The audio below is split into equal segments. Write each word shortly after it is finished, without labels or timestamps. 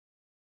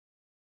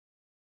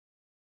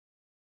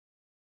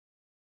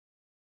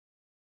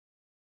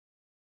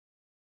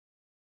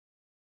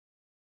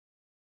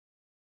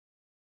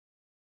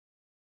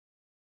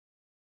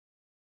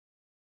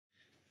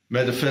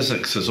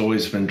Metaphysics has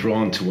always been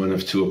drawn to one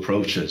of two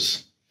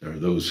approaches. There are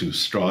those who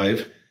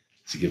strive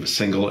to give a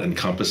single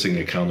encompassing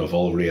account of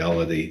all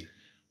reality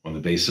on the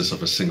basis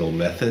of a single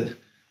method,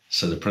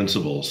 set of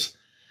principles.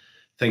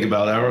 Think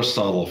about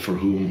Aristotle, for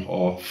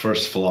whom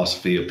first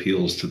philosophy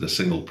appeals to the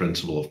single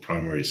principle of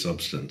primary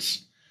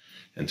substance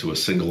and to a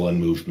single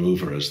unmoved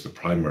mover as the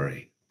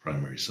primary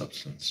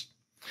substance.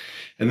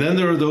 And then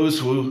there are those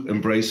who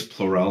embrace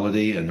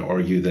plurality and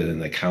argue that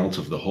an account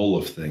of the whole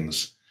of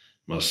things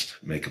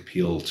must make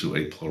appeal to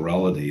a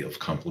plurality of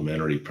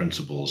complementary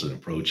principles and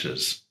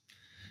approaches.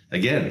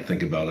 Again,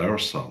 think about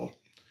Aristotle,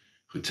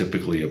 who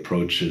typically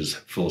approaches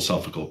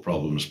philosophical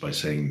problems by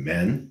saying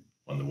men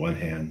on the one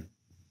hand,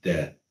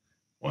 de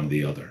on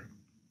the other.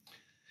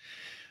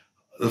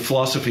 The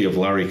philosophy of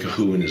Larry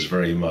Cahoone is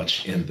very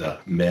much in the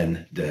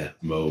men de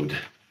mode.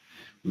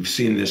 We've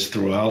seen this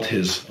throughout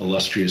his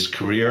illustrious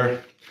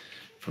career,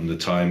 from the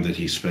time that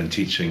he spent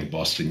teaching at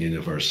Boston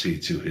University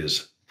to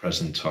his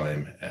present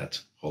time at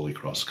Holy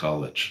Cross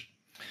College.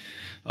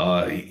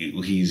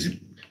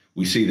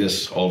 We see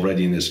this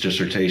already in his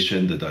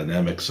dissertation, The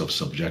Dynamics of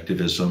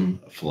Subjectivism,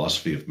 a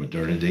Philosophy of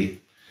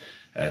Modernity,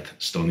 at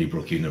Stony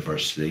Brook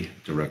University,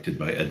 directed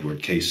by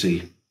Edward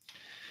Casey.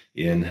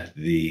 In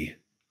the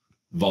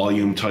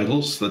volume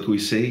titles that we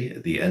see,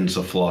 The Ends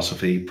of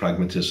Philosophy,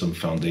 Pragmatism,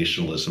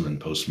 Foundationalism, and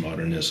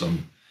Postmodernism,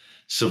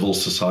 Civil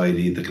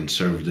Society, the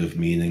Conservative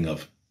Meaning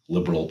of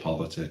Liberal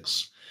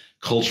Politics,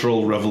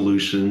 Cultural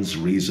Revolutions,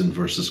 Reason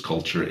versus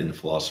Culture in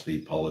Philosophy,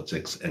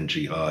 Politics, and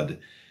Jihad,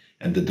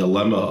 and The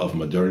Dilemma of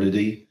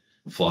Modernity,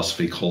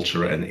 Philosophy,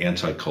 Culture, and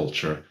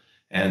Anti-Culture,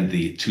 and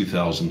the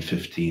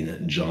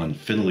 2015 John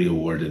Finley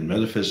Award in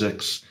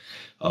Metaphysics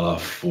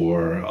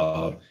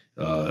for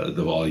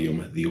the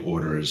volume, The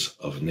Orders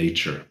of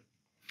Nature.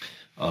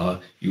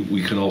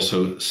 We can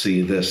also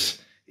see this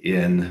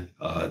in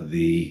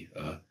the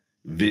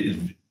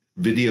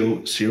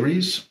video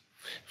series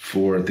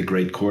for the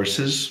great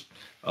courses,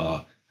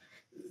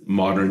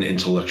 Modern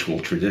Intellectual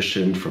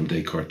Tradition from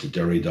Descartes to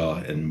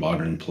Derrida, and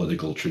Modern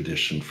Political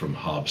Tradition from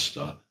Hobbes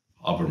to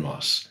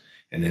Habermas.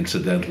 And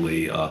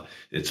incidentally,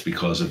 it's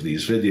because of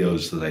these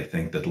videos that I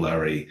think that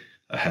Larry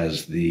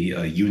has the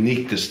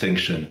unique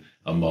distinction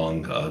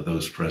among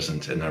those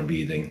present in our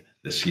meeting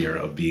this year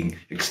of being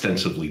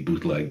extensively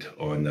bootlegged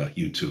on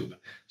YouTube.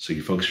 So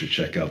you folks should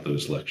check out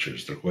those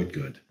lectures. They're quite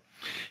good.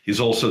 He's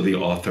also the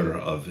author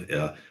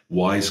of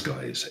Wise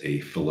Guys,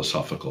 a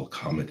philosophical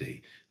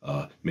comedy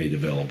made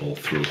available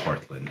through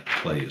Heartland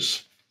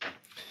Plays.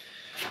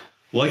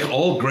 Like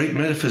all great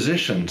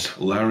metaphysicians,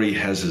 Larry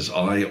has his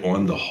eye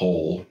on the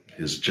whole.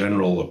 His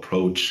general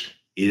approach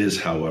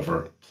is,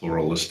 however,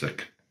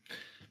 pluralistic.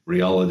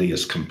 Reality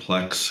is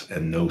complex,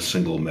 and no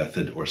single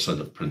method or set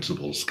of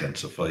principles can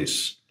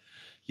suffice.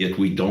 Yet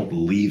we don't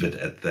leave it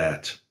at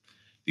that.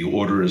 The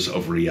orders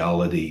of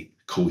reality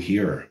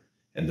cohere,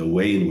 and the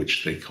way in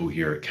which they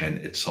cohere can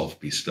itself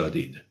be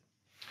studied.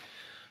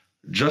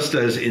 Just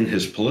as in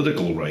his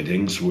political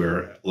writings,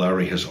 where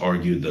Larry has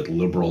argued that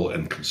liberal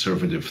and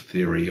conservative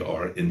theory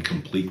are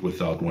incomplete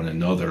without one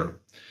another,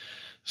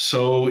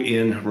 so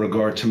in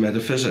regard to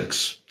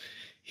metaphysics,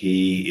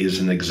 he is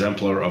an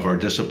exemplar of our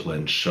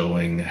discipline,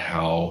 showing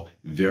how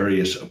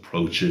various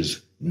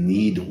approaches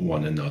need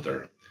one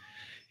another.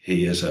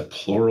 He is a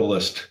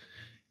pluralist,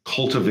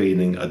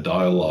 cultivating a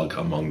dialogue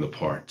among the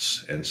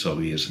parts, and so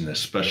he is an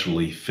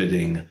especially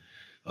fitting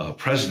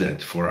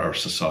president for our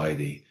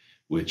society,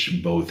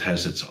 which both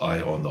has its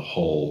eye on the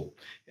whole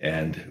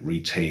and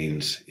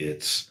retains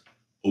its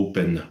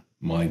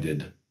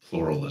open-minded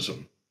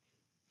pluralism.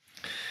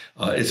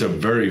 It's a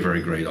very,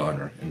 very great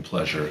honor and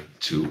pleasure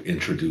to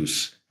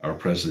introduce our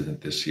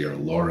president this year,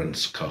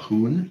 Lawrence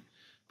Cahoone,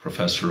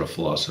 professor of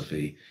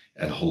philosophy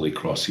at Holy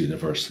Cross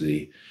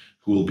University,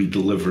 who will be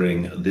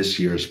delivering this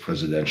year's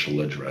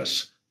presidential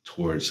address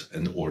towards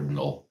an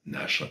ordinal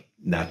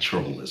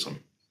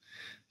naturalism.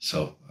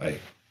 So,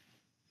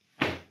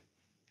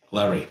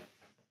 Larry.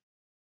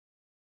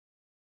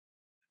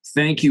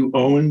 Thank you,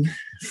 Owen,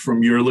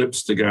 from your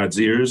lips to God's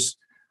ears.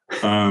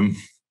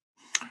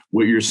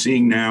 What you're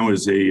seeing now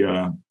is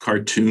a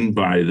cartoon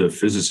by the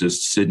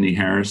physicist Sidney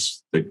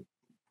Harris that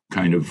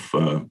kind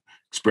of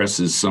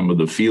expresses some of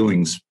the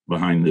feelings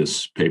behind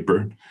this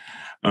paper.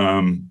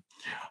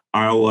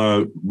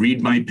 I'll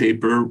read my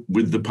paper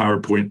with the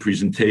PowerPoint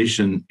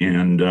presentation,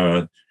 and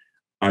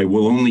I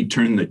will only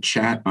turn the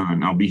chat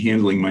on. I'll be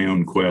handling my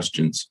own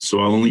questions, so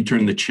I'll only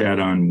turn the chat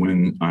on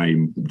when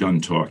I'm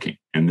done talking,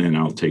 and then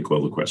I'll take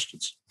all the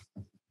questions.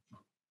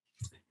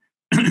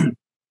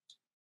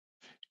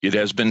 It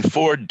has been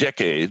 4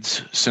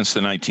 decades since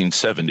the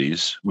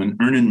 1970s when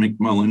Ernan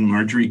McMullen,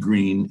 Marjorie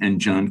Green, and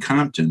John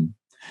Compton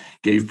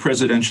gave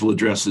presidential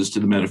addresses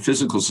to the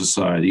Metaphysical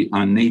Society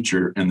on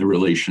nature and the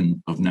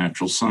relation of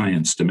natural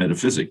science to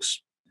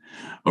metaphysics.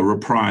 A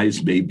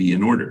reprise may be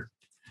in order.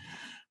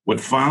 What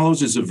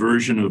follows is a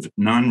version of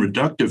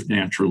non-reductive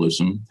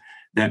naturalism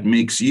that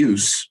makes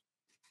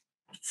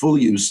full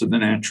use of the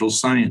natural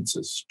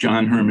sciences.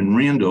 John Herman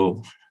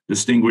Randall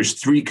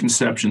distinguished 3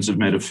 conceptions of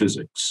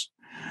metaphysics: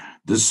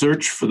 the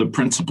search for the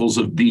principles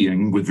of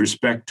being with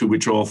respect to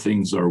which all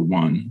things are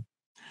one,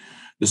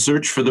 the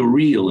search for the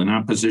real in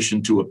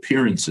opposition to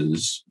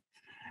appearances,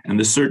 and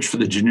the search for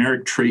the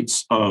generic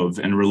traits of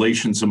and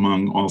relations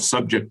among all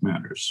subject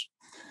matters.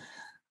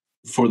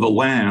 For the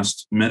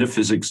last,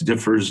 metaphysics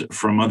differs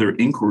from other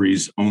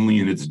inquiries only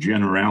in its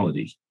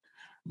generality.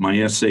 My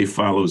essay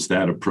follows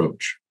that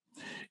approach.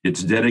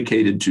 It's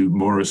dedicated to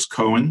Morris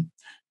Cohen,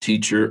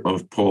 teacher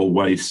of Paul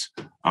Weiss,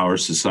 our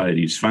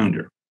society's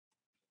founder.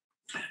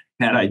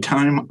 Had I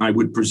time, I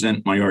would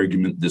present my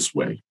argument this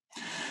way.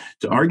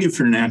 To argue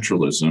for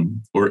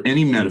naturalism or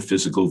any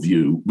metaphysical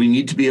view, we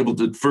need to be able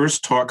to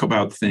first talk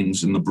about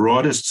things in the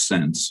broadest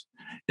sense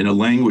in a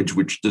language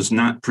which does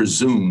not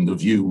presume the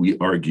view we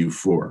argue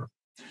for.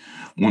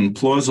 One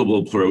plausible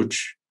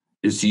approach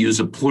is to use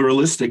a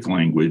pluralistic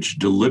language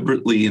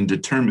deliberately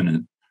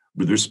indeterminate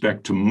with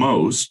respect to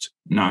most,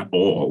 not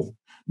all,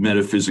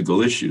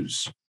 metaphysical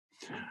issues.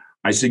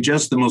 I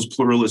suggest the most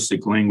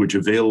pluralistic language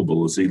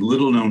available is a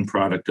little-known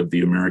product of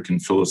the American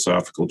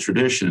philosophical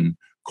tradition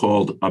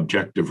called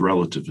objective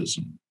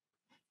relativism.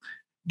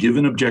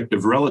 Given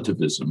objective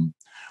relativism,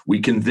 we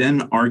can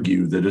then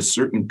argue that a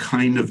certain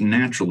kind of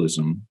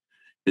naturalism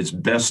is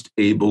best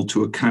able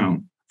to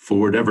account for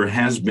whatever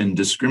has been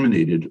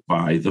discriminated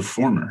by the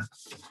former.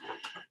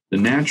 The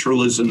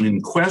naturalism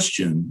in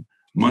question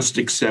must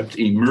accept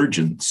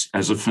emergence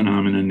as a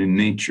phenomenon in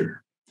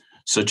nature.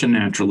 Such a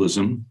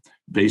naturalism,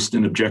 based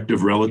in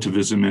objective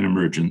relativism and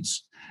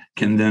emergence,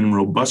 can then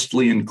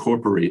robustly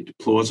incorporate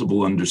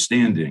plausible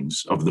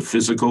understandings of the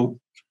physical,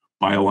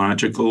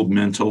 biological,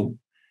 mental,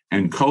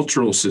 and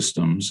cultural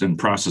systems and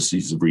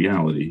processes of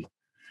reality,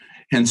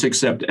 hence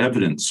accept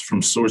evidence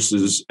from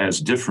sources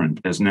as different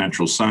as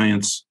natural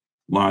science,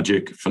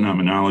 logic,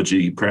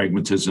 phenomenology,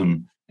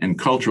 pragmatism, and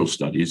cultural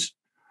studies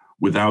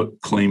without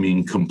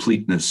claiming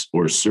completeness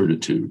or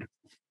certitude.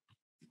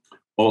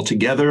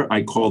 Altogether,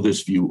 I call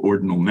this view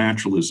ordinal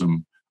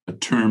naturalism, a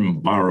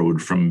term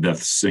borrowed from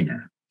Beth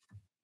Singer.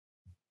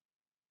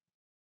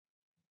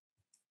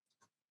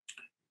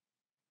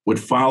 What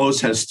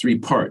follows has three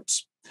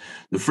parts.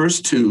 The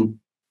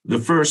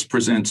first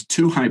presents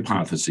two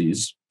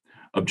hypotheses,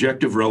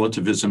 objective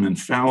relativism and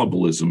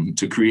fallibilism,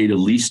 to create a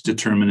least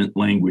determinate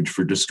language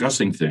for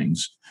discussing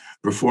things,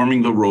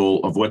 performing the role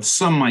of what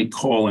some might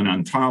call an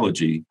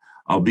ontology,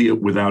 albeit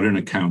without an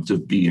account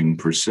of being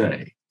per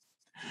se.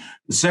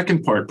 The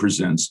second part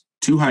presents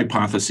two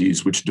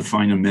hypotheses which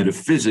define a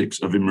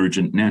metaphysics of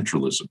emergent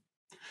naturalism.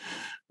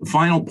 The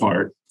final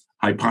part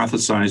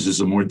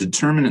hypothesizes a more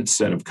determinate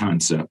set of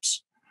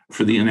concepts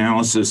for the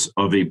analysis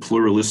of a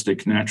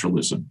pluralistic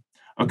naturalism,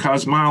 a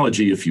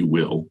cosmology, if you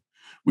will,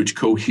 which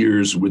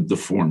coheres with the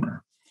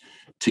former.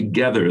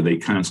 Together, they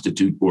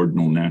constitute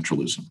ordinal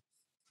naturalism.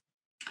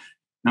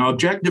 Now,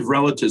 objective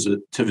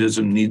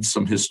relativism needs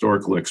some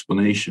historical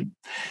explanation.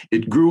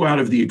 It grew out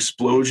of the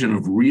explosion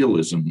of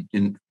realism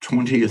in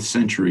 20th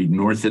century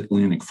North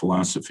Atlantic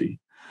philosophy,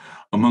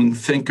 among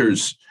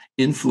thinkers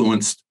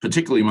influenced,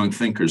 particularly among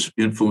thinkers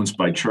influenced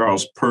by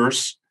Charles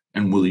Peirce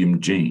and William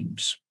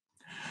James.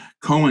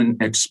 Cohen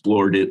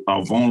explored it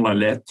avant la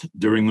lettre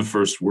during the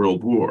First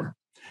World War.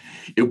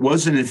 It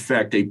was, in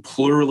effect, a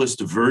pluralist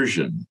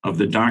version of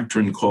the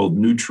doctrine called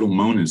neutral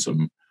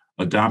monism,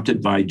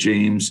 adopted by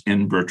James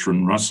and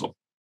Bertrand Russell.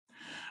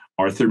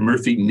 Arthur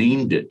Murphy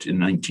named it in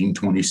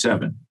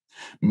 1927.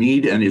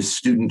 Mead and his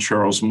student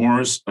Charles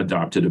Morris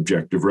adopted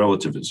objective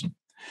relativism.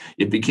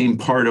 It became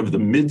part of the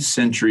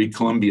mid-century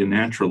Columbia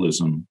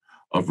naturalism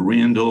of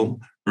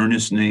Randall,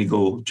 Ernest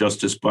Nagel,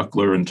 Justice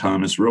Buckler, and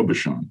Thomas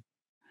Robichon.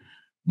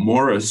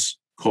 Morris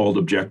called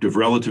objective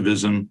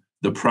relativism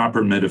the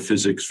proper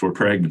metaphysics for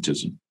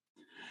pragmatism.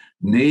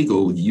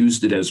 Nagel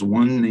used it as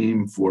one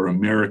name for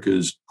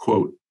America's,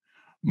 quote,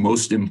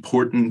 most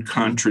important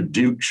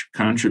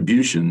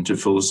contribution to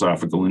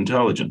philosophical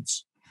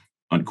intelligence,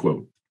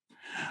 unquote.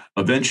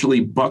 Eventually,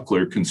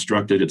 Buckler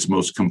constructed its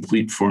most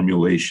complete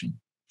formulation.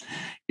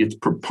 Its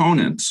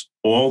proponents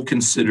all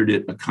considered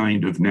it a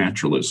kind of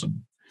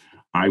naturalism.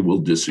 I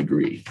will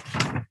disagree.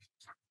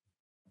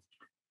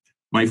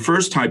 My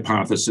first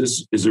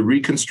hypothesis is a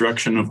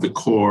reconstruction of the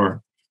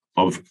core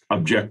of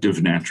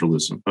objective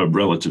naturalism, of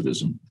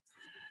relativism.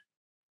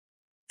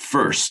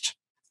 First,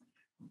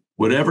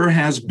 whatever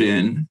has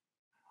been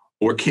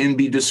or can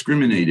be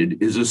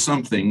discriminated is a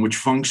something which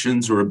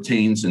functions or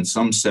obtains in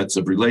some sets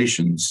of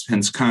relations,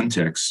 hence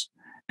context,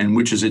 and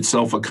which is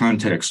itself a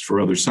context for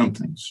other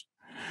somethings.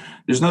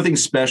 There's nothing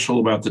special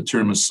about the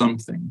term a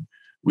something.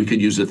 We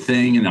could use a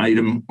thing, an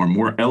item, or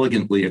more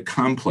elegantly, a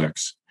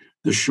complex,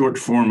 the short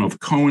form of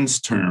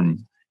Cohen's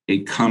term,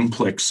 a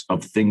complex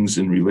of things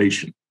in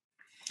relation.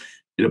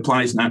 It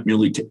applies not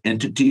merely to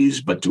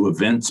entities, but to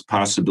events,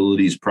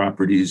 possibilities,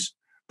 properties,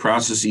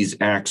 processes,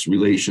 acts,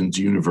 relations,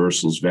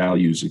 universals,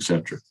 values,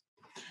 etc.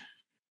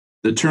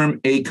 The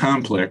term a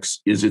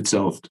complex is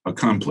itself a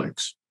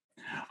complex.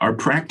 Our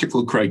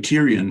practical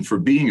criterion for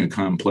being a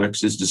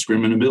complex is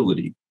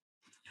discriminability.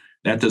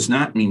 That does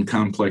not mean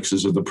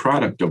complexes are the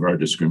product of our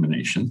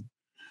discrimination.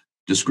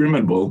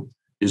 Discriminable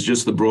is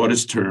just the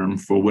broadest term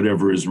for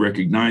whatever is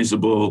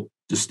recognizable,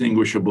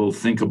 distinguishable,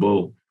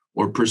 thinkable,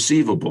 or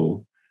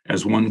perceivable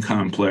as one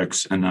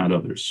complex and not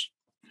others.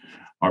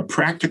 Our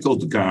practical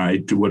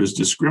guide to what is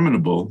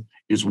discriminable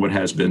is what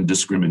has been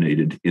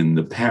discriminated in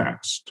the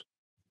past.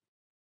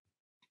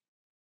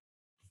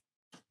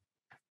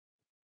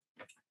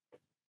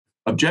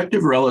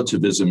 Objective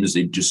relativism is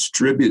a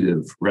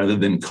distributive rather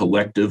than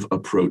collective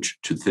approach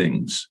to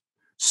things,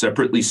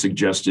 separately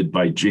suggested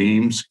by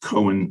James,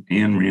 Cohen,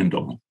 and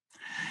Randall.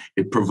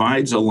 It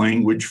provides a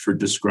language for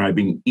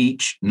describing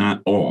each,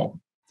 not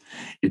all.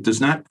 It does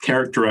not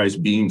characterize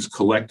beings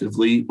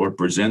collectively or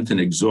present an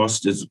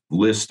exhaustive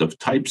list of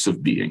types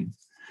of being.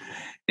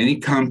 Any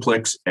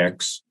complex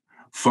X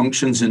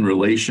functions in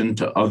relation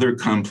to other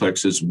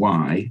complexes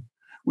Y,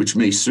 which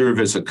may serve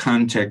as a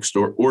context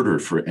or order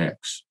for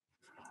X.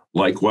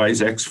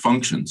 Likewise, X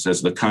functions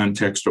as the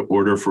context or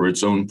order for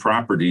its own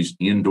properties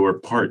and/or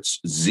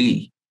parts,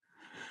 Z.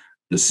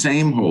 The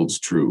same holds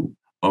true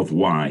of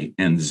Y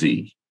and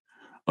Z.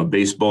 A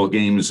baseball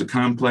game is a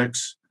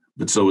complex,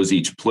 but so is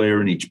each player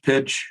and each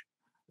pitch,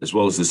 as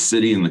well as the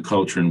city and the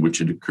culture in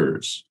which it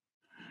occurs.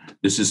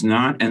 This is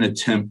not an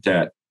attempt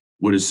at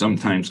what is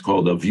sometimes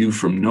called a view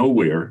from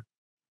nowhere,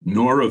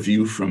 nor a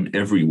view from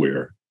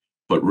everywhere,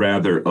 but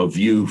rather a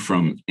view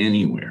from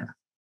anywhere.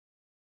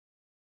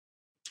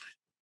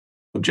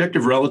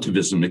 Objective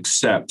relativism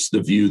accepts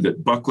the view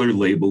that Buckler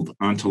labeled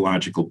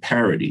ontological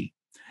parity.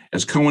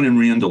 As Cohen and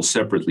Randall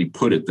separately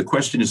put it, the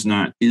question is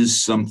not,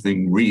 is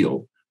something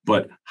real,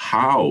 but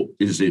how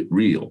is it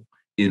real?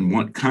 In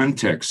what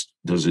context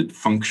does it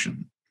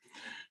function?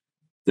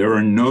 There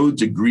are no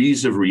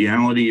degrees of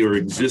reality or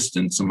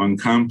existence among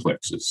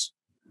complexes.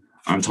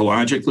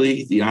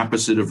 Ontologically, the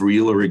opposite of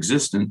real or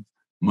existent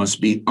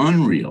must be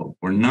unreal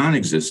or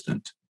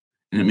non-existent,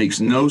 and it makes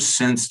no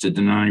sense to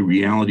deny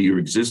reality or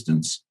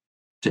existence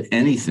to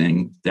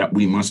anything that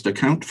we must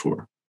account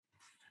for.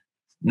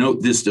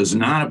 Note, this does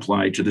not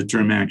apply to the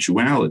term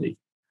actuality,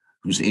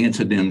 whose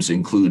antonyms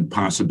include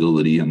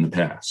possibility and the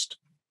past.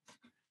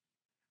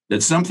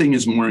 That something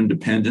is more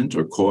independent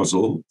or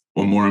causal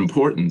or more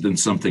important than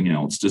something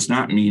else does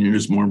not mean it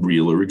is more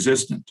real or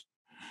existent.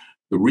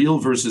 The real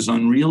versus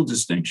unreal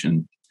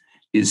distinction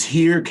is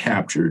here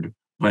captured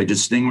by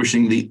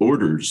distinguishing the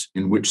orders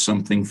in which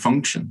something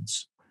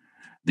functions.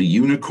 The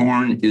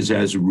unicorn is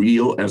as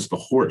real as the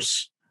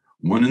horse,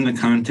 one in the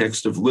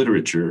context of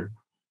literature,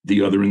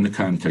 the other in the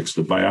context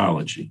of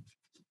biology.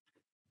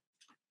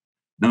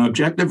 Now,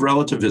 objective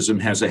relativism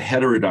has a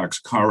heterodox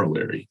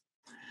corollary.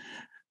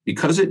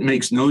 Because it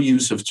makes no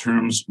use of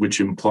terms which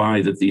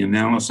imply that the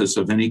analysis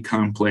of any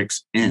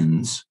complex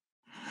ends,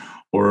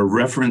 or a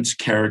reference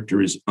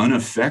character is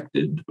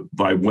unaffected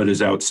by what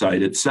is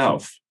outside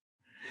itself,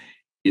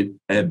 it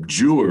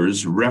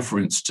abjures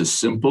reference to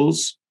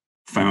simples,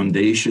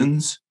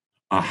 foundations,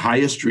 a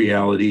highest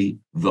reality,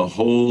 the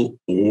whole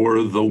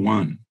or the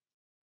one.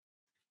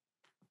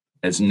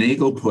 As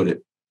Nagel put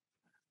it,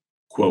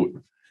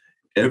 quote,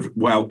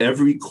 while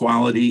every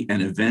quality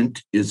and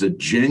event is a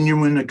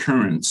genuine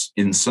occurrence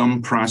in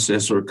some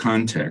process or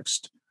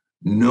context,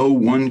 no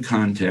one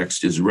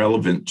context is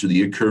relevant to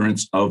the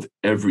occurrence of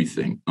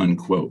everything,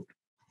 unquote.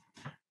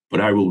 But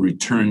I will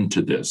return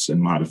to this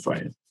and modify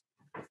it.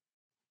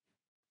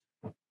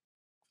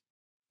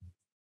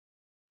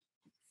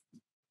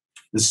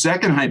 The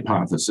second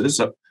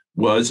hypothesis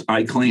was,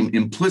 I claim,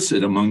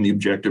 implicit among the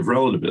objective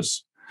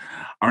relativists.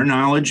 Our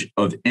knowledge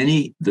of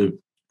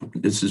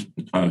this is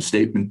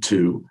statement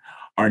 2,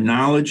 our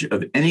knowledge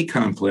of any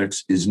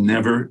complex is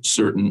never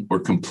certain or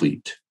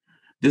complete.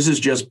 This is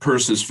just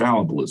Peirce's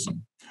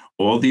fallibilism.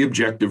 All the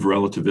objective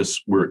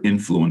relativists were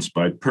influenced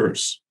by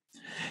Peirce.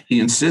 He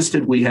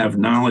insisted we have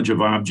knowledge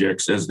of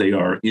objects as they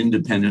are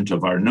independent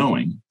of our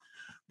knowing,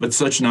 but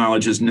such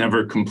knowledge is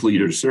never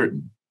complete or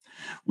certain.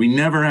 We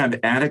never have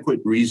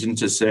adequate reason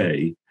to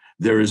say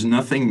there is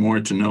nothing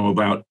more to know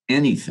about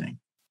anything.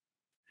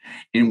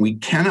 And we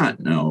cannot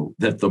know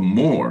that the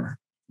more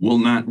will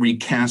not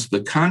recast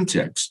the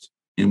context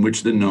in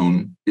which the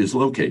known is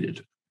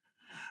located.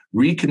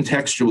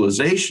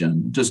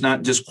 Recontextualization does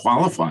not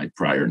disqualify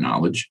prior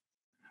knowledge.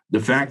 The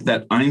fact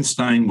that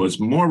Einstein was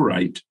more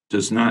right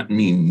does not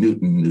mean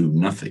Newton knew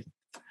nothing.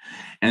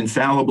 And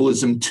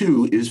fallibilism,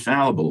 too, is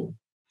fallible.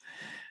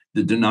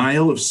 The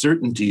denial of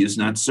certainty is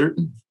not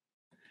certain.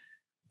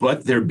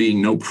 But there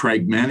being no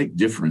pragmatic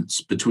difference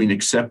between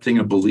accepting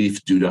a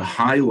belief due to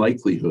high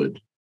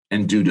likelihood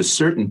and due to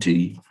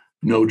certainty,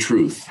 no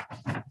truth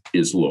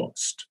is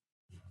lost.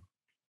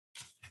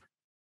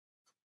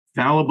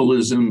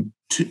 Fallibilism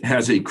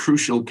has a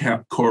crucial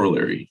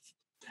corollary.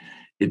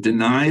 It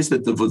denies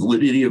that the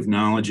validity of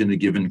knowledge in a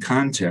given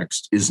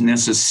context is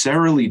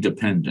necessarily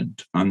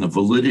dependent on the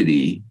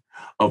validity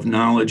of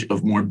knowledge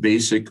of more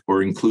basic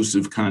or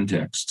inclusive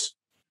contexts,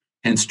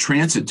 hence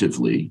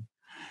transitively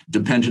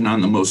dependent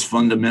on the most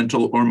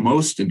fundamental or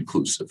most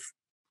inclusive.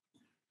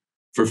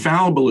 For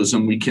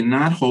fallibilism, we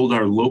cannot hold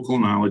our local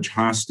knowledge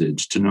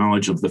hostage to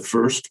knowledge of the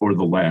first or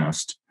the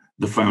last,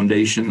 the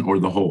foundation or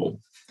the whole.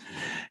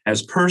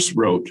 As Peirce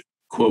wrote,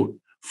 quote,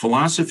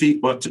 Philosophy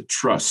ought to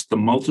trust the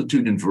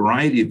multitude and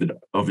variety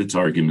of its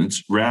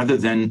arguments rather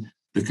than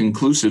the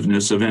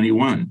conclusiveness of any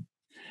one.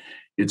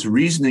 Its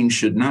reasoning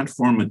should not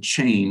form a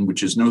chain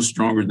which is no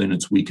stronger than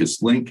its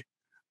weakest link,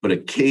 but a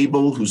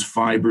cable whose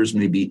fibers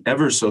may be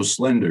ever so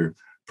slender,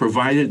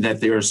 provided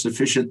that they are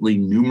sufficiently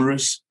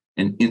numerous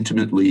and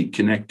intimately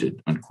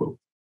connected, unquote.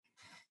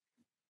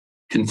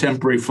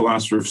 Contemporary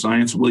philosopher of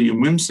science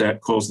William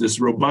Wimsatt calls this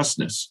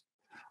robustness,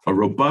 a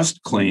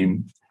robust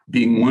claim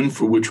being one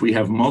for which we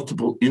have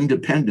multiple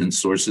independent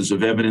sources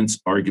of evidence,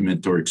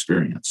 argument, or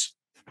experience.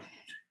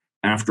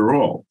 After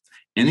all,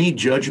 any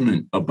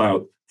judgment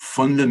about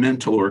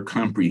fundamental or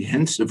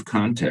comprehensive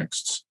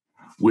contexts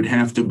would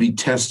have to be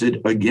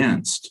tested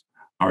against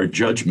our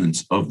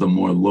judgments of the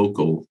more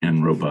local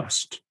and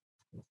robust.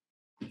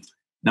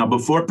 Now,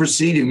 before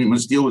proceeding, we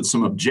must deal with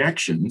some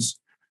objections,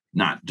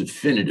 not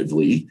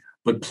definitively,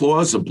 but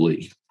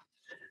plausibly.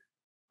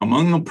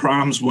 Among the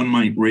problems one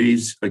might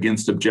raise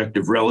against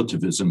objective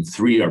relativism,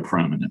 three are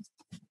prominent.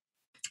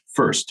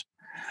 First,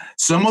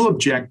 some will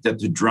object that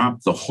to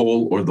drop the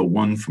whole or the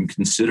one from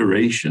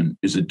consideration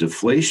is a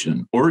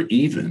deflation or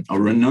even a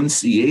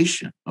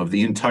renunciation of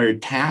the entire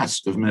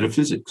task of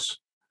metaphysics.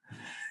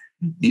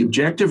 The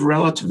objective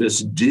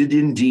relativists did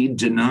indeed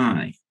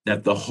deny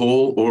that the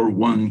whole or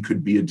one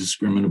could be a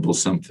discriminable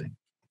something.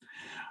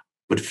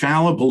 But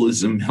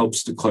fallibilism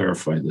helps to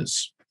clarify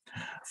this.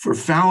 For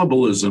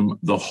fallibilism,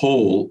 the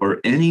whole or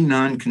any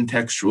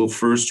non-contextual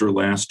first or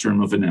last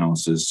term of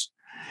analysis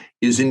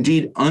is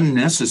indeed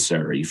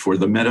unnecessary for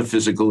the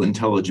metaphysical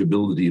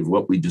intelligibility of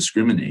what we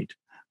discriminate,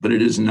 but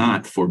it is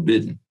not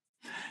forbidden.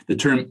 The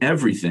term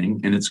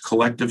everything in its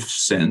collective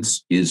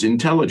sense is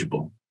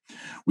intelligible.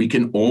 We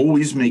can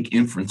always make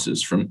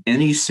inferences from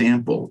any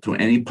sample to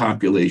any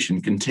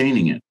population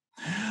containing it,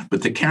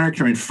 but the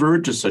character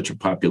inferred to such a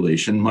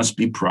population must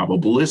be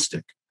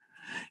probabilistic.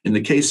 In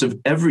the case of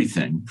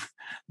everything,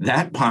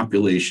 that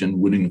population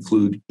would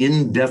include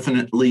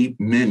indefinitely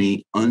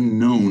many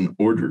unknown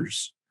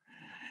orders.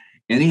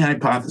 Any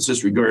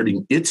hypothesis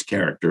regarding its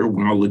character,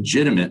 while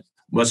legitimate,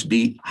 must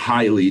be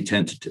highly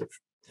tentative.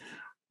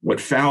 What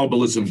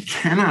fallibilism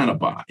cannot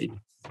abide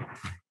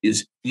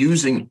is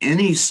using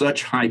any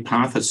such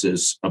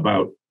hypothesis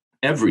about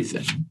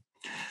everything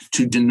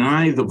to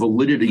deny the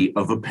validity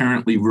of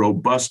apparently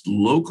robust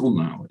local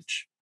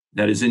knowledge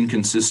that is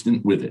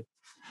inconsistent with it.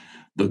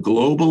 The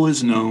global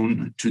is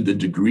known to the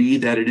degree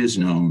that it is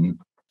known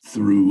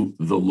through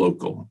the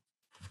local.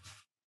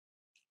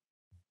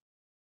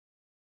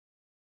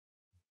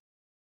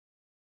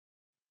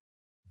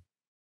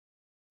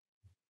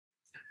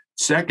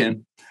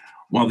 Second,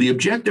 while the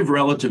objective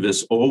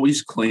relativists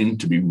always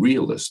claimed to be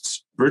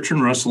realists,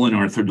 Bertrand Russell and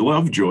Arthur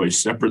Lovejoy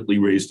separately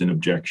raised an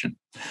objection.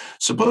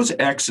 Suppose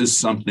X is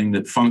something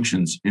that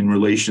functions in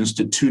relations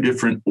to two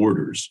different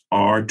orders,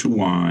 R to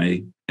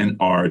Y and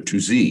R to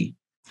Z,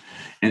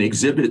 and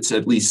exhibits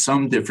at least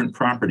some different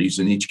properties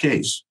in each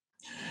case.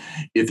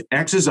 If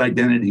X's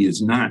identity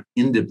is not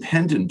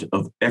independent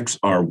of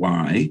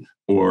XRY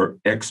or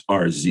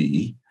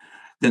XRZ,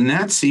 then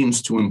that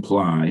seems to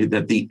imply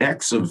that the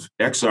X of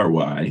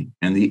XRY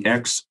and the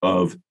X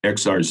of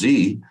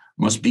XRZ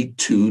must be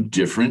two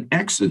different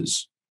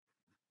X's.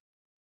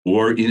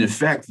 Or in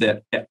effect,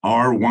 that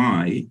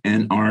RY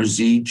and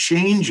RZ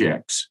change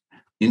X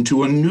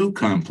into a new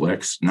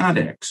complex, not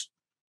X.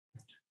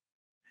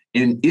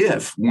 And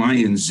if Y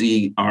and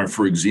Z are,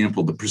 for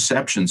example, the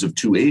perceptions of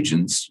two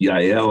agents,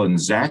 Yael and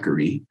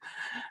Zachary,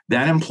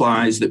 that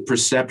implies that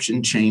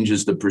perception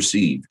changes the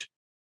perceived.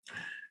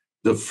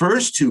 The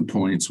first 2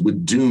 points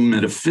would doom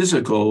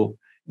metaphysical,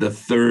 the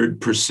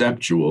third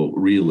perceptual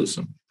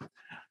realism.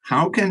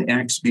 How can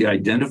X be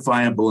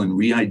identifiable and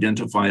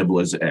re-identifiable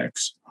as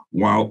X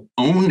while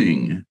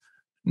owning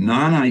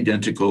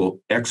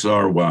non-identical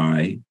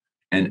XRY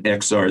and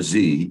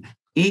XRZ,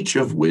 each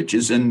of which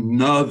is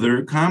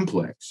another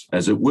complex,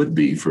 as it would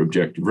be for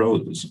objective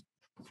relativism?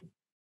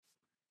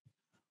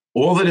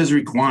 All that is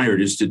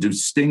required is to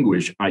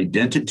distinguish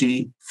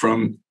identity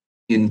from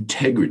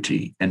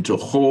integrity and to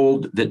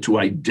hold that to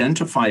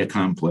identify a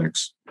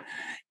complex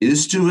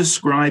is to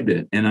ascribe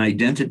it an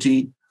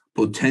identity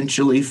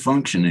potentially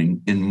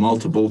functioning in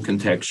multiple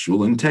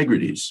contextual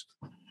integrities.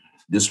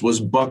 This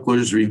was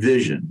Buckler's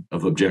revision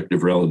of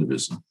objective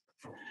relativism.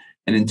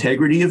 An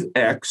integrity of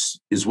X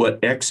is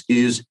what X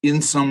is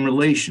in some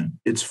relation,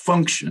 its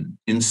function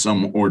in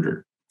some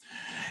order.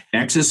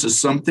 X is a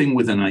something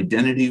with an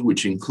identity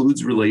which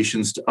includes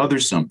relations to other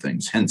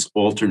somethings, hence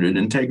alternate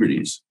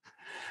integrities.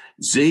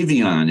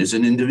 Xavion is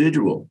an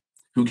individual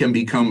who can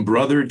become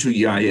brother to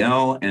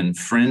Yael and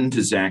friend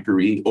to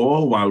Zachary,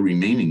 all while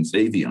remaining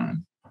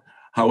Xavion,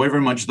 however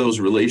much those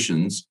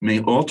relations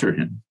may alter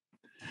him.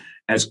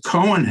 As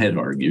Cohen had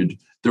argued,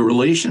 the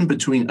relation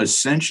between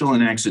essential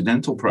and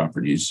accidental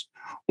properties,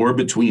 or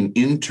between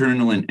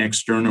internal and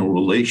external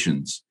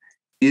relations,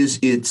 is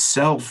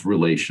itself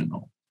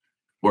relational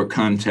or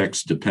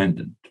context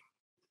dependent.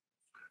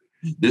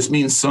 This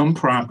means some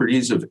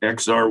properties of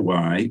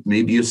XRY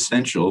may be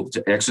essential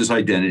to X's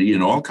identity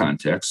in all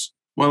contexts,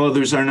 while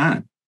others are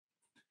not.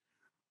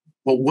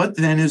 Well, what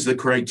then is the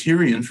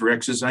criterion for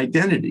X's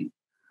identity?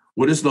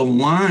 What is the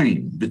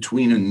line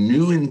between a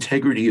new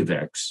integrity of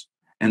X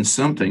and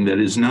something that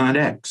is not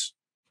X?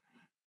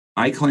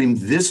 I claim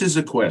this is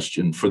a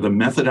question for the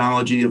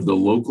methodology of the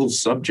local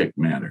subject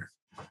matter,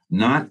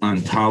 not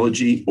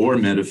ontology or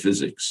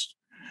metaphysics.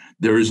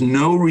 There is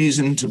no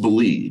reason to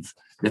believe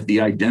that the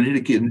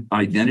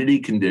identity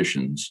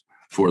conditions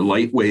for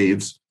light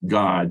waves,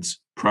 gods,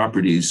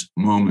 properties,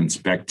 moments,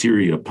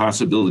 bacteria,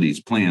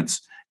 possibilities,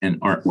 plants, and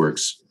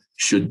artworks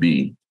should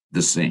be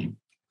the same.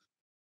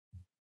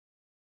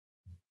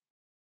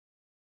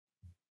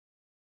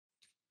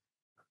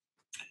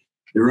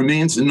 There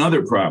remains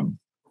another problem.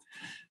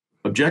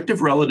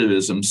 Objective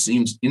relativism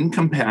seems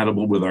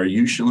incompatible with our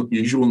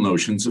usual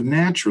notions of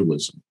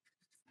naturalism,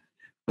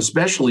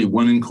 especially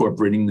one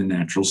incorporating the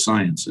natural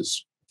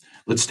sciences.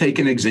 Let's take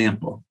an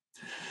example.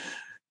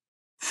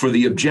 For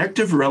the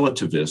objective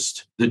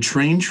relativist, the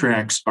train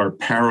tracks are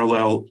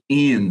parallel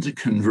and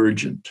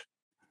convergent.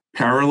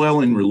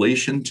 Parallel in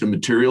relation to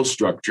material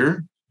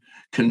structure,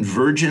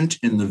 convergent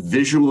in the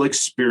visual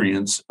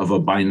experience of a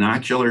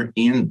binocular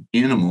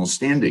animal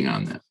standing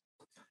on them.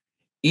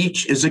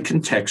 Each is a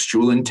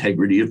contextual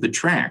integrity of the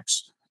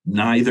tracks.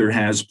 Neither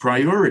has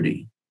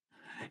priority.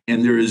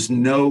 And there is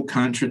no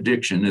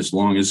contradiction as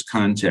long as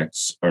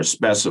contexts are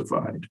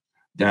specified.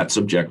 That's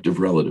objective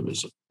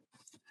relativism.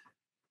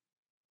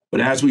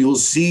 But as we will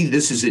see,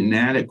 this is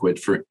inadequate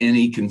for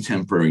any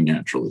contemporary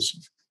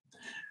naturalism.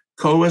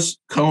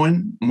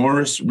 Cohen,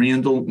 Morris,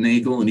 Randall,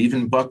 Nagel, and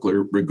even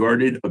Buckler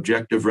regarded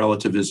objective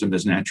relativism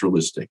as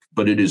naturalistic,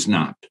 but it is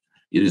not.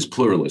 It is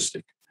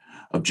pluralistic.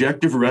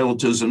 Objective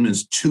relativism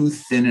is too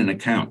thin an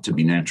account to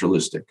be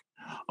naturalistic.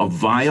 A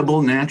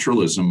viable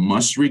naturalism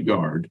must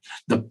regard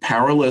the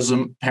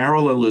parallelism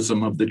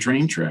of the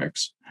train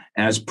tracks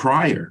as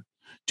prior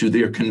to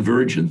their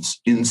convergence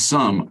in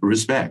some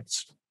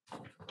respects.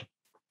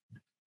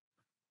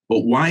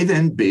 But why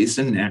then base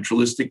a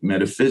naturalistic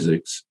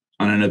metaphysics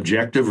on an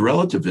objective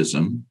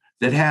relativism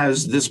that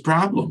has this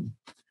problem?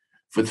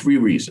 For three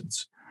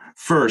reasons.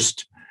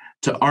 First,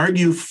 to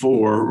argue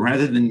for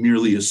rather than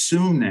merely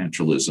assume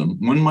naturalism,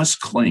 one must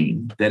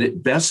claim that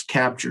it best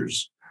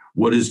captures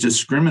what is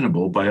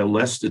discriminable by a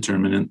less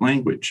determinate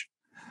language.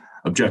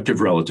 Objective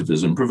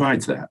relativism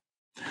provides that.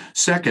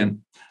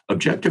 Second,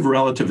 objective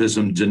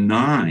relativism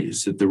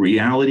denies that the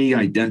reality,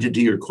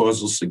 identity, or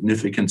causal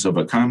significance of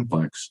a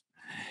complex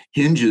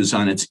hinges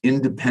on its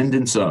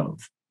independence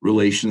of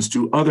relations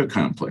to other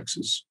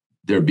complexes,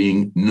 there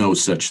being no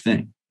such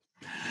thing.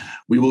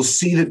 We will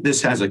see that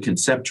this has a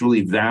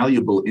conceptually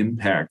valuable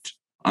impact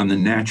on the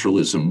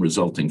naturalism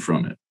resulting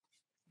from it.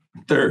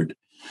 Third,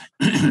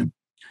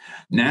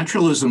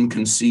 naturalism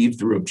conceived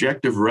through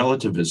objective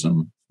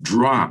relativism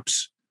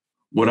drops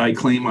what I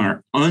claim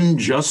are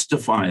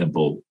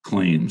unjustifiable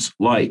claims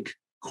like,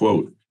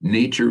 quote,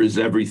 nature is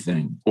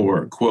everything,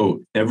 or,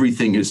 quote,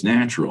 everything is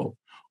natural,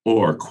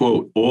 or,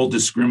 quote, all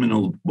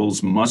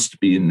discriminables must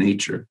be in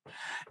nature,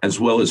 as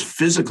well as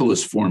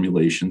physicalist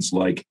formulations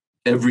like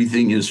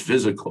everything is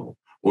physical,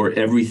 or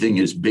everything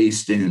is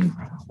based in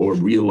or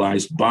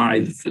realized by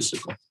the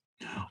physical.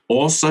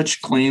 All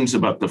such claims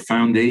about the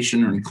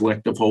foundation or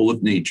collective whole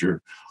of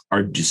nature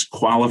are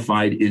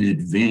disqualified in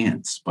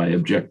advance by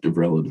objective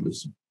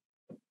relativism.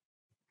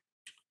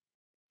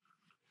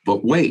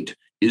 But wait,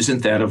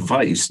 isn't that a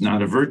vice,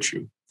 not a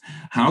virtue?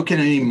 How can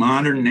any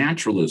modern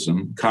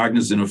naturalism,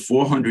 cognizant of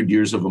 400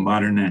 years of a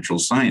modern natural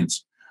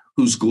science,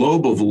 whose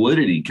global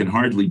validity can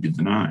hardly be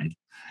denied,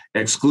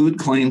 exclude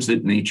claims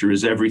that nature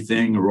is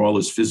everything, or all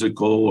is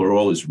physical, or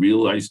all is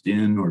realized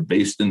in or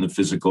based in the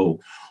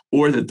physical,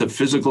 or that the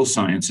physical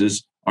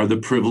sciences are the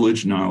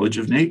privileged knowledge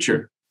of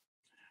nature?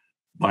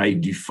 By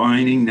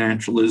defining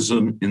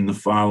naturalism in the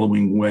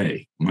following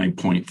way, my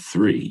point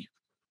 3.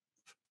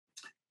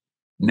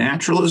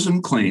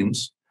 Naturalism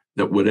claims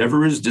that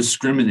whatever is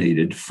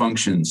discriminated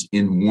functions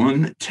in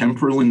one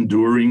temporal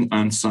enduring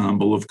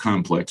ensemble of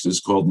complexes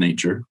called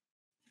nature,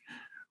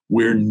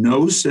 where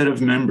no set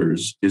of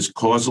members is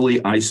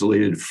causally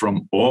isolated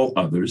from all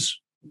others,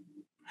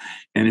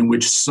 and in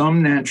which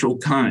some natural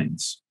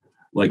kinds,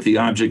 like the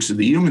objects of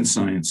the human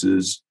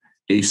sciences,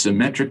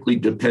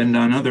 asymmetrically depend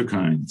on other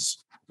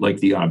kinds, like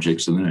the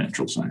objects of the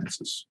natural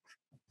sciences.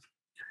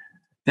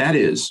 That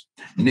is,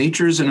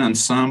 nature is an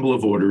ensemble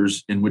of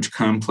orders in which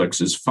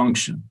complexes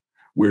function,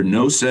 where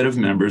no set of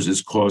members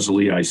is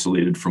causally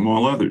isolated from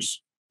all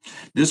others.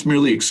 This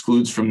merely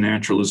excludes from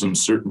naturalism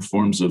certain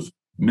forms of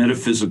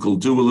metaphysical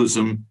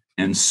dualism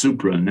and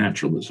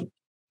supranaturalism.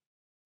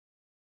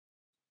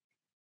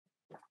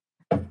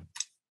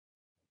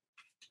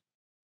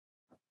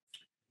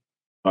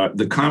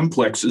 The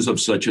complexes of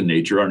such a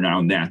nature are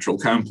now natural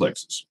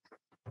complexes.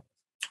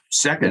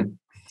 Second,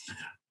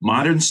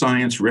 modern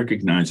science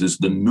recognizes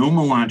the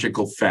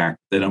nomological fact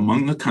that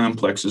among the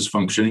complexes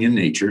functioning in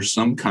nature,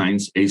 some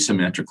kinds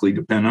asymmetrically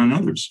depend on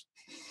others.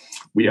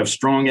 We have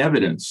strong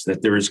evidence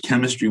that there is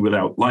chemistry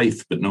without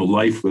life, but no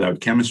life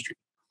without chemistry.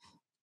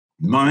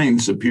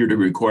 Minds appear to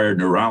require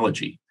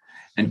neurology,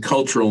 and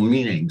cultural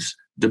meanings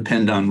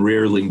depend on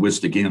rare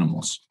linguistic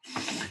animals.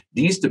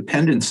 These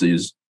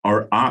dependencies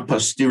are a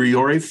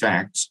posteriori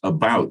facts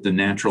about the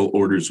natural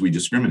orders we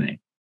discriminate.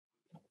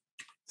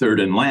 Third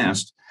and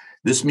last,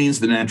 this means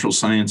the natural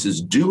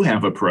sciences do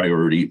have a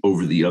priority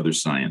over the other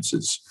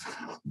sciences,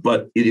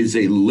 but it is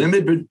a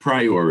limited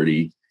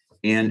priority,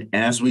 and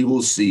as we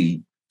will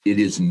see, it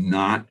is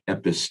not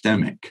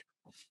epistemic.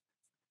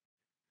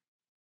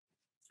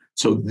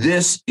 So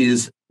this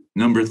is,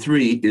 number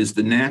 3, is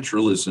the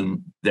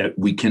naturalism that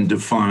we can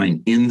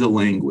define in the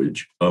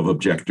language of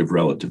objective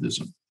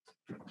relativism.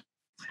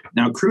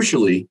 Now,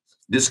 crucially,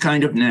 this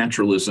kind of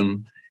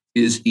naturalism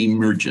is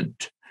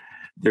emergent.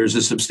 There's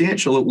a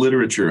substantial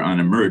literature on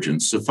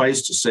emergence.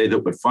 Suffice to say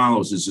that what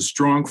follows is a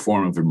strong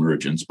form of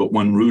emergence, but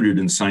one rooted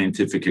in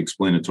scientific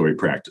explanatory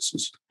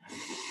practices.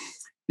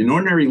 In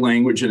ordinary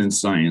language and in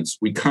science,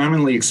 we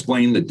commonly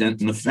explain the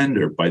dent in the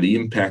fender by the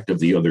impact of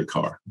the other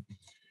car.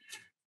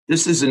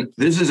 This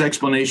is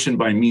explanation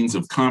by means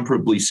of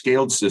comparably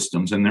scaled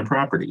systems and their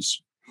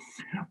properties.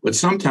 But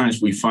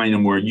sometimes we find a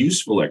more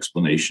useful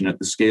explanation at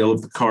the scale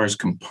of the car's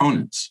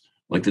components,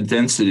 like the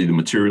density of the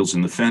materials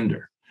in the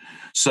fender.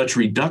 Such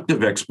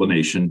reductive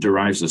explanation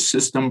derives a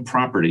system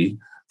property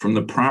from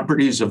the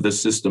properties of the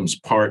system's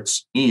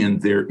parts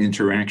and their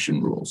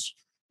interaction rules.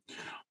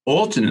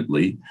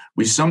 Alternately,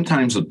 we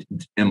sometimes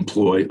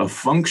employ a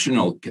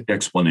functional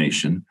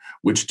explanation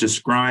which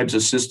describes a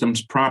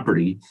system's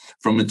property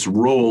from its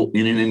role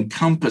in an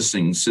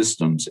encompassing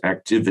system's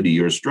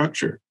activity or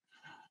structure.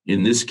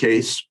 In this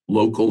case,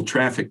 local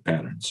traffic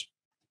patterns.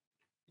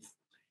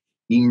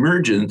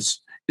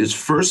 Emergence is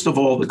first of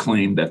all the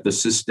claim that the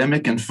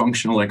systemic and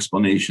functional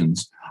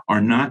explanations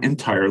are not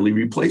entirely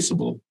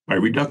replaceable by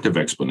reductive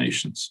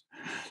explanations.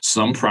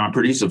 Some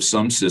properties of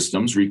some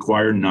systems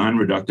require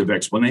non-reductive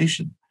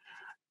explanation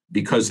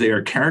because they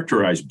are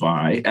characterized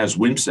by, as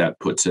Wimsatt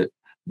puts it,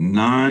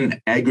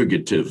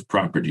 non-aggregative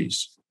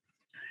properties.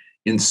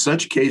 In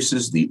such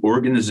cases, the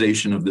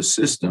organization of the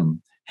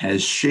system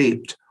has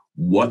shaped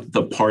what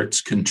the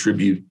parts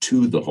contribute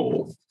to the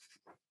whole.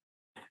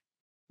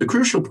 The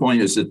crucial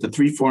point is that the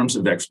 3 forms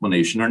of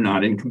explanation are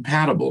not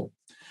incompatible.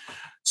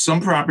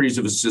 Some properties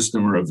of a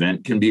system or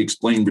event can be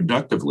explained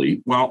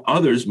reductively, while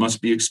others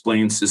must be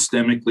explained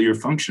systemically or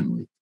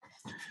functionally.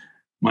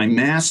 My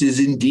mass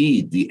is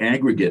indeed the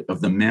aggregate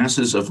of the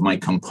masses of my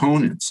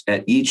components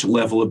at each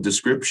level of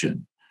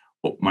description: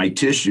 my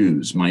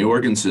tissues, my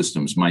organ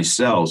systems, my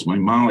cells, my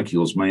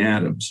molecules, my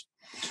atoms.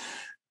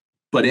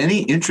 But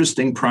any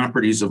interesting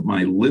properties of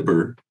my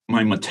liver,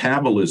 my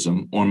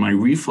metabolism, or my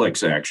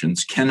reflex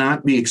actions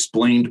cannot be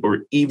explained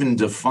or even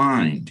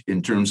defined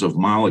in terms of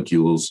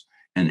molecules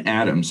and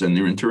atoms and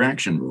their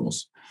interaction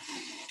rules.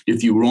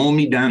 If you roll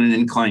me down an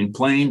inclined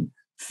plane,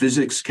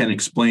 physics can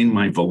explain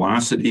my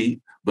velocity,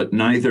 but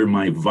neither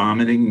my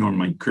vomiting nor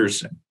my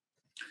cursing.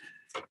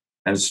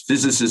 As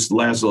physicist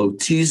Laszlo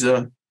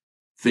Tisza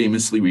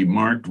famously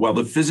remarked, while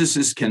the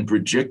physicist can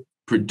predict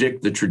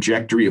the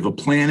trajectory of a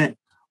planet,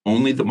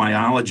 only the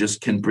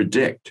biologist can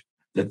predict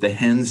that the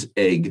hen's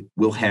egg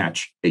will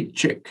hatch a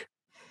chick.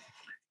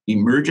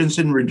 Emergence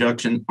and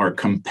reduction are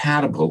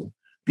compatible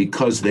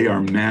because they are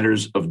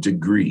matters of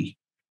degree.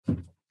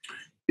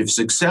 If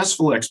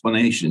successful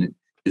explanation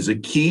is a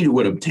key to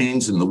what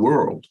obtains in the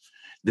world,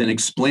 then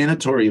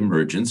explanatory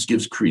emergence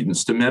gives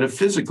credence to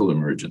metaphysical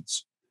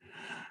emergence.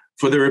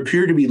 For there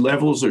appear to be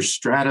levels or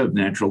strata of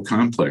natural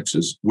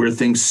complexes where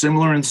things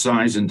similar in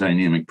size and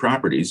dynamic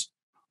properties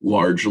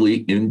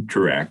largely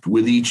interact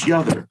with each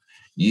other,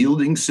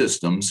 yielding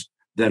systems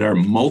that are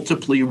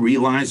multiply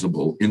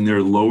realizable in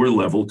their lower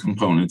level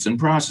components and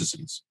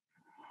processes.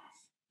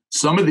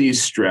 Some of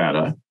these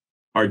strata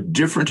are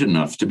different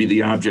enough to be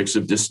the objects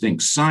of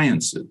distinct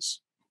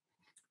sciences.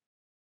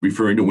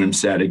 Referring to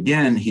Wimsatt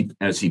again,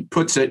 as he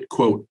puts it,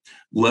 quote,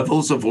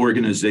 levels of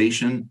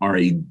organization are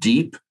a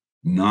deep,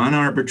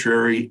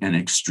 non-arbitrary, and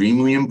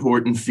extremely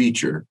important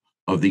feature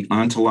of the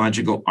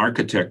ontological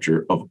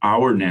architecture of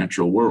our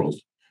natural world,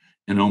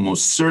 and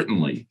almost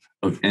certainly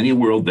of any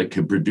world that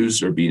can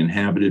produce or be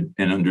inhabited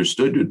and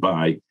understood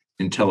by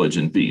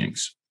intelligent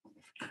beings.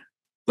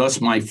 Thus,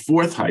 my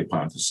 4th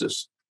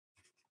hypothesis: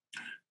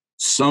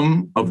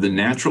 some of the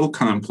natural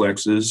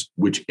complexes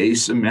which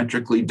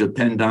asymmetrically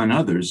depend on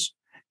others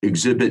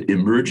exhibit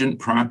emergent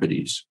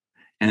properties,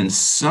 and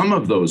some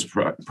of those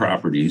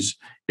properties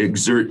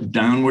exert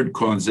downward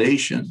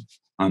causation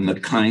on the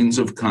kinds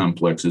of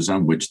complexes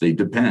on which they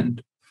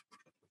depend.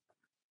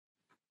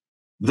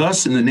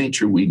 Thus, in the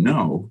nature we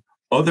know,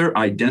 other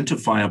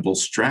identifiable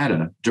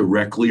strata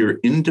directly or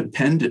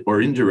independent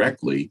or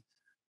indirectly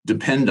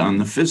depend on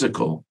the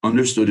physical,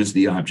 understood as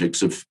the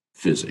objects of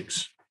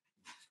physics.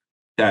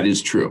 That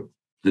is true.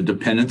 The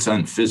dependence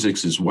on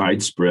physics is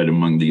widespread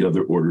among the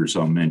other orders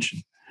I'll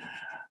mention.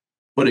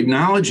 But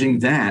acknowledging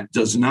that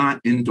does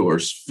not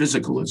endorse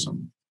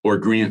physicalism or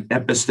grant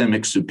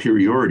epistemic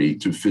superiority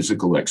to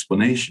physical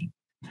explanation.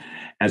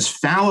 As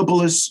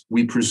fallibilists,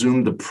 we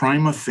presume the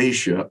prima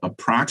facie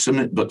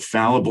approximate but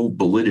fallible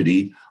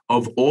validity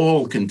of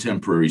all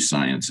contemporary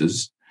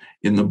sciences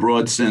in the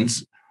broad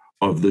sense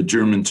of the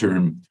German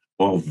term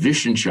all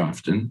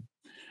Wissenschaften,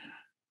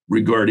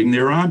 regarding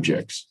their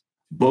objects.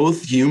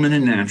 Both human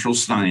and natural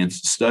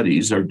science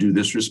studies are due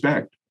this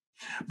respect.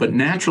 But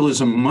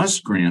naturalism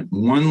must grant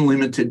one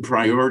limited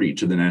priority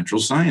to the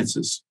natural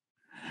sciences.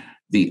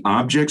 The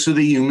objects of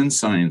the human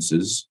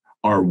sciences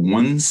are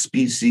one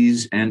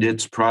species and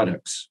its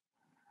products,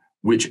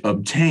 which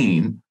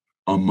obtain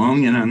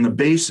among and on the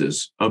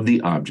basis of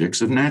the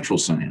objects of natural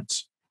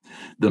science.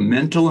 The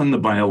mental and the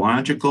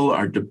biological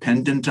are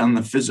dependent on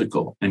the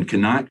physical and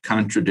cannot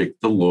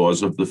contradict the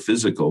laws of the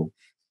physical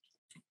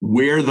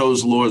where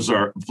those laws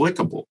are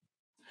applicable.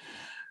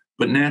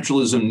 But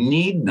naturalism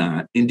need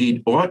not,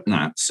 indeed ought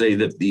not, say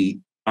that the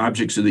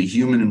objects of the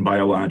human and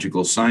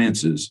biological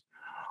sciences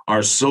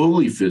are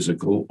solely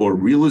physical or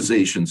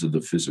realizations of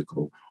the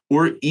physical,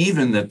 or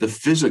even that the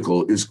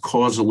physical is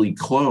causally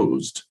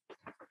closed.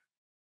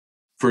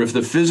 For if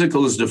the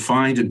physical is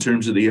defined in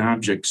terms of the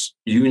objects,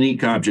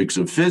 unique objects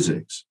of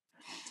physics,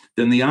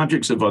 then the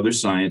objects of other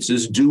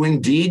sciences do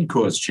indeed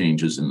cause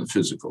changes in the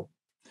physical.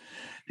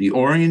 The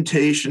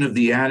orientation of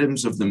the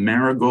atoms of the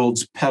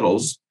marigold's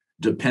petals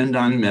depend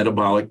on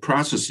metabolic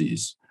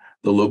processes.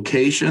 The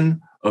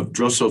location of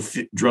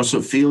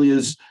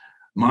Drosophilia's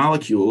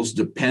molecules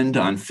depend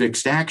on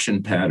fixed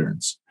action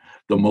patterns.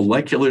 The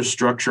molecular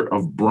structure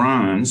of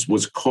bronze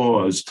was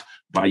caused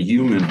by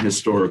human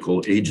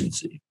historical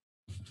agency.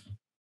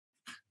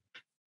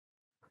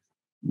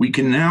 We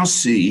can now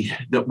see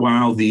that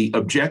while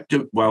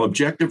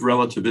objective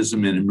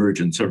relativism and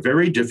emergence are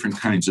very different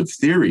kinds of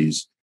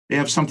theories, they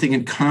have something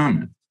in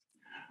common.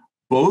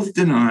 Both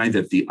deny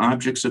that the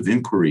objects of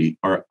inquiry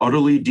are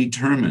utterly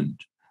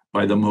determined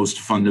by the most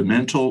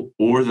fundamental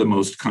or the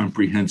most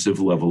comprehensive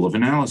level of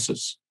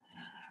analysis.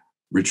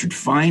 Richard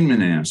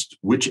Feynman asked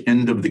which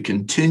end of the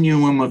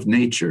continuum of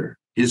nature,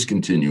 his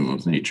continuum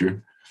of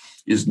nature,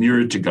 is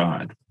nearer to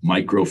God,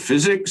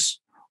 microphysics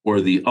or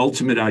the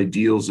ultimate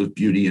ideals of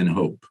beauty and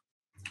hope?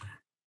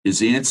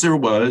 His answer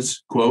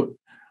was, quote,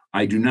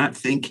 "I do not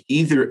think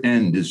either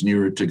end is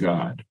nearer to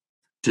God.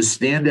 To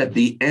stand at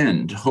the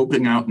end,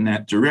 hoping out in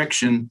that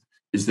direction,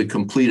 is the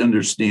complete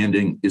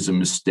understanding is a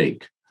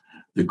mistake.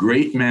 The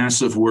great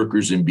mass of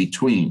workers in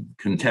between,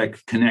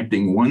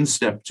 connecting one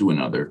step to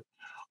another,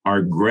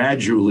 are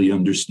gradually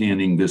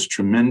understanding this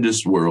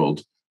tremendous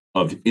world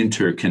of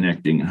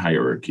interconnecting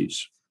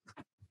hierarchies."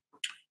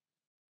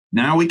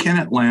 Now we can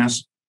at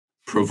last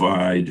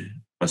provide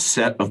a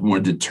set of more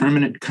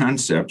determinate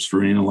concepts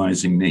for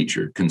analyzing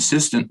nature,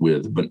 consistent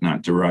with, but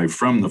not derived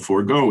from, the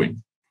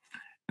foregoing.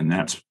 And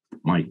that's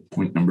my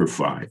point number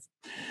 5.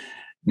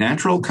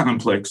 Natural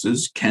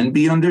complexes can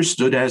be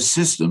understood as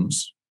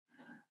systems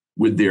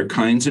with their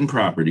kinds and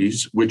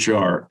properties, which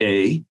are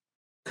A,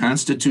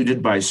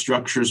 constituted by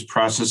structures,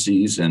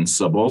 processes, and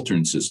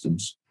subaltern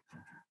systems,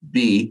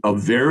 B,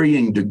 of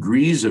varying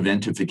degrees of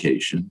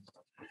entification,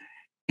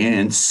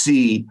 and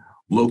C,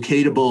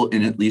 locatable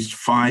in at least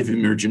 5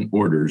 emergent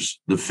orders: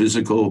 the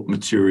physical,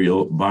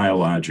 material,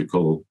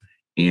 biological,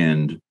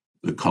 and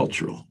the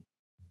cultural.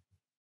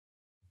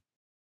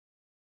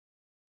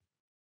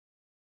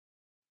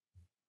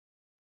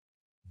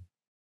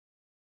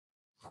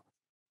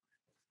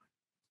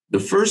 The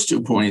first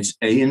 2 points,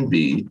 A and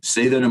B,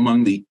 say that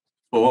among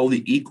all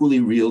the equally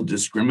real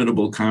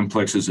discriminable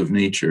complexes of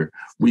nature,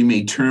 we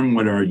may term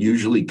what are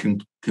usually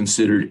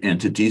considered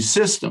entities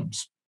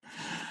systems.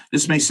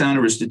 This may sound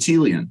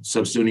Aristotelian,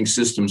 substituting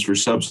systems for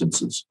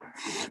substances,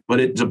 but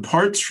it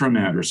departs from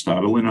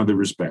Aristotle in other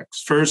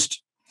respects.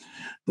 First,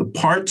 the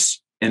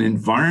parts and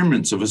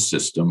environments of a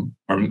system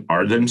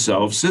are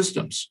themselves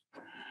systems.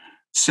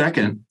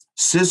 Second,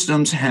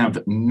 systems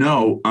have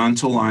no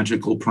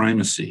ontological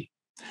primacy.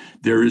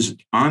 There is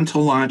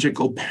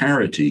ontological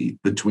parity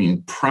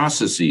between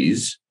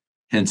processes,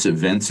 hence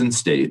events and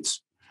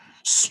states,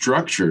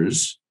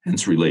 structures,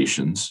 hence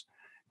relations,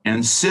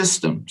 and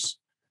systems,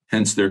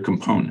 hence their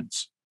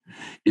components.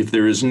 If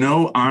there is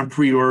no a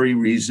priori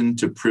reason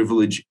to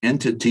privilege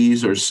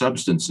entities or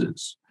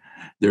substances,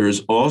 there is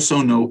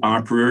also no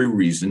a priori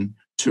reason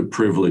to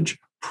privilege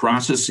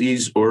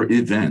processes or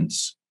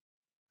events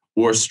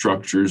or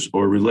structures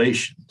or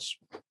relations.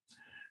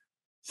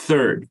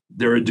 Third,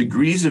 there are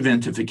degrees of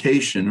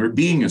entification or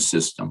being a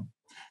system.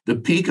 The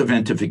peak of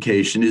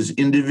entification is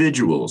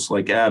individuals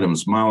like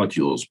atoms,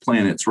 molecules,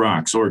 planets,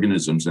 rocks,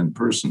 organisms, and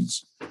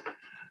persons,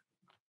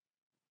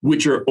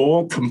 which are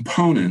all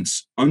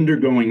components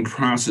undergoing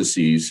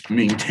processes,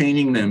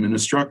 maintaining them in a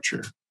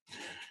structure.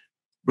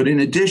 But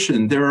in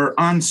addition, there are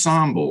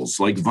ensembles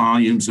like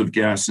volumes of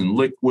gas and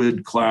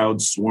liquid,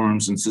 clouds,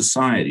 swarms, and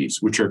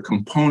societies, which are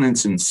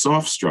components in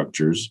soft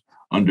structures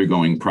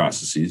undergoing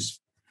processes.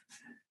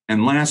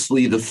 And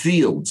lastly, the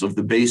fields of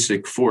the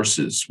basic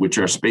forces, which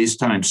are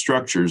space-time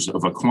structures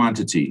of a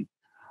quantity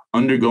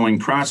undergoing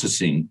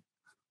processes,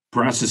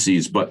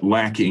 but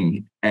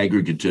lacking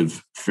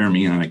aggregative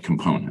fermionic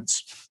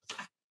components.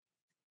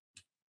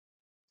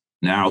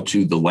 Now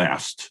to the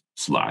last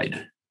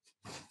slide.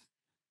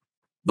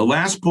 The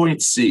last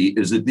point, C,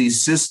 is that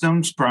these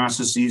systems,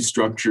 processes,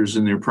 structures,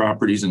 and their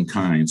properties and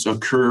kinds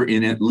occur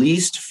in at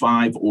least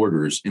 5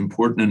 orders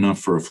important enough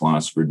for a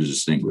philosopher to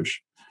distinguish: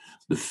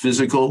 the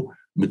physical,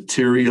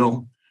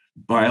 material,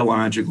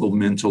 biological,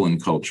 mental,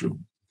 and cultural.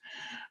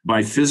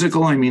 By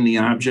physical, I mean the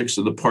objects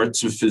of the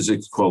parts of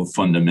physics called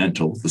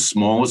fundamental, the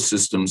smallest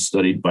systems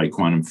studied by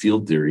quantum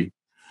field theory,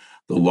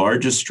 the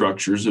largest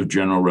structures of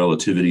general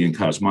relativity and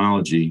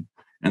cosmology,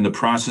 and the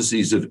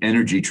processes of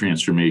energy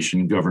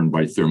transformation governed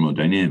by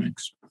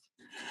thermodynamics.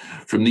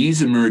 From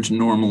these emerge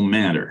normal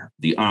matter,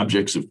 the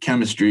objects of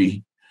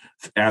chemistry,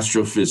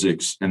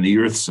 astrophysics, and the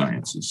earth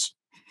sciences.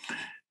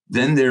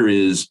 Then there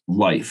is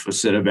life, a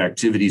set of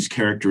activities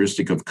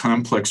characteristic of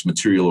complex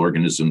material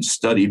organisms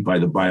studied by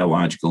the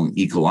biological and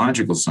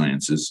ecological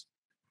sciences,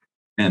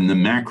 and the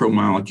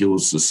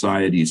macromolecules,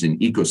 societies, and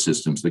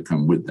ecosystems that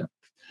come with them.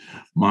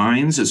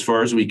 Minds, as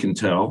far as we can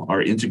tell,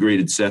 are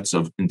integrated sets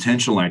of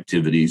intentional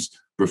activities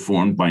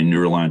performed by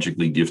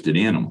neurologically gifted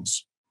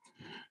animals.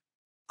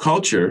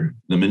 Culture,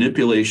 the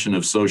manipulation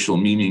of social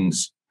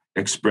meanings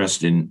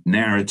expressed in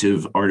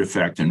narrative,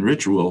 artifact, and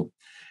ritual,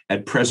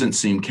 at present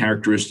seem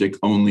characteristic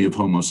only of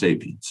Homo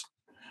sapiens.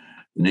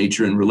 The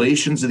nature and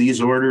relations of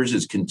these orders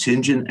is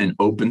contingent and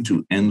open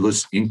to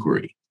endless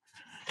inquiry.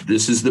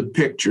 This is the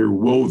picture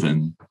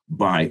woven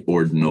by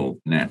ordinal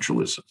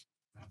naturalism.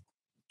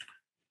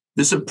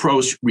 This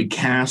approach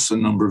recasts a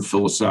number of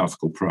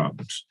philosophical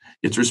problems.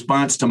 Its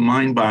response to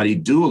mind-body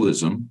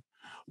dualism,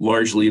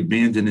 largely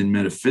abandoned in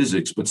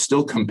metaphysics, but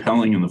still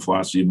compelling in the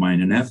philosophy of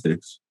mind and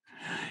ethics,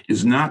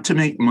 is not to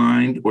make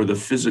mind or the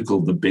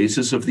physical the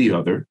basis of the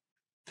other,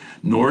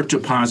 nor to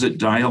posit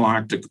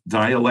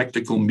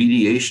dialectical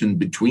mediation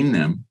between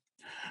them,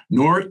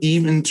 nor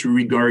even to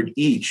regard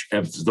each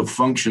as the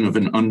function of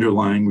an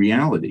underlying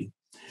reality.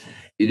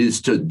 It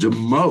is to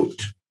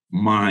demote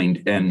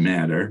mind and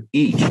matter,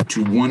 each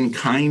to one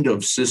kind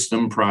of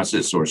system,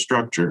 process, or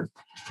structure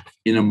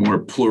in a more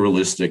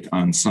pluralistic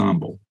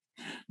ensemble.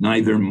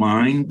 Neither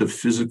mind, the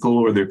physical,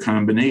 or their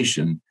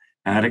combination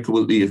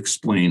adequately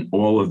explain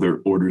all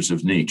other orders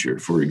of nature,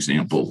 for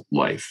example,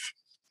 life.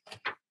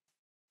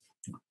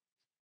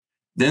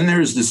 Then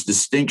there is this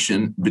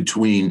distinction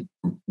between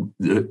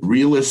the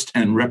realist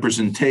and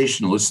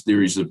representationalist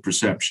theories of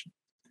perception,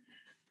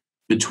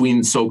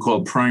 between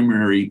so-called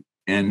primary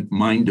and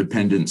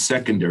mind-dependent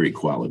secondary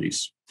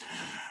qualities.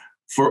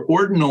 For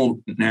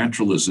ordinal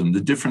naturalism,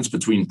 the difference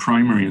between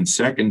primary and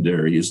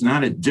secondary is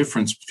not a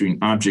difference between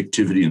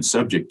objectivity and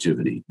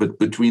subjectivity, but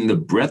between the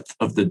breadth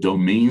of the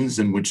domains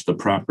in which the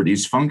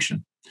properties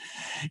function.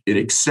 It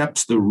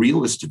accepts the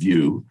realist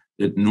view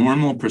that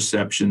normal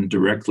perception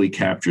directly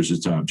captures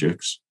its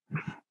objects,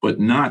 but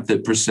not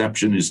that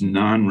perception is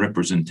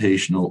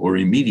non-representational or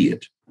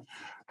immediate.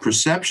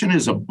 Perception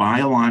is a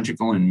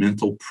biological and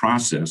mental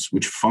process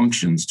which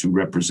functions to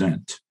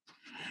represent.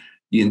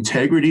 The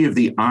integrity of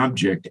the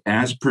object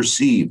as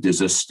perceived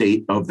is a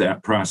state of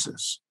that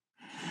process.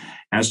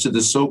 As to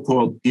the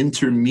so-called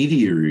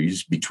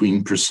intermediaries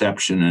between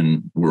perception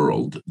and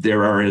world,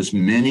 there are as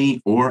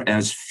many or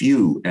as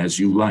few as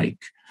you like,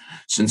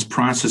 since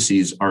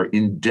processes are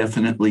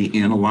indefinitely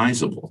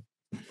analyzable.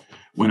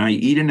 When I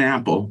eat an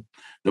apple,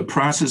 the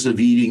process of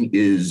eating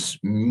is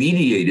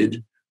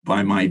mediated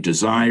by my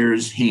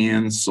desires,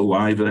 hands,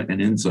 saliva,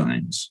 and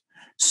enzymes,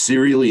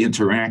 serially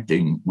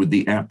interacting with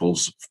the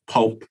apple's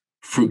pulp,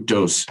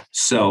 fructose,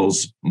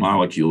 cells,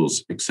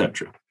 molecules,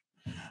 etc.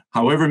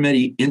 However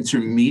many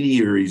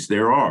intermediaries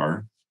there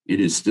are, it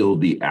is still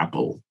the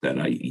apple that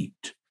I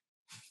eat.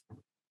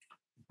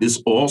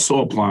 This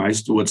also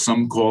applies to what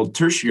some call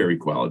tertiary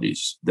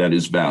qualities, that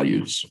is,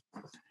 values.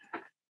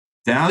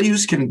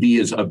 Values can be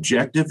as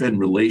objective and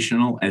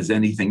relational as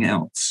anything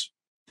else.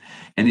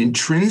 An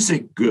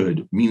intrinsic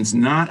good means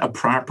not a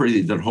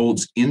property that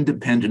holds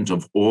independent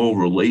of all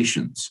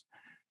relations,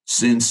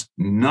 since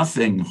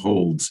nothing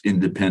holds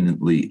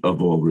independently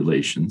of all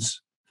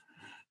relations,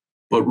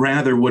 but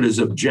rather what is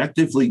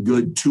objectively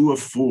good to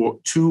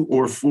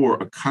or for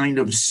a kind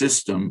of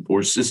system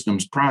or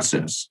systems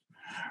process,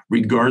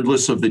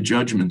 regardless of the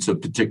judgments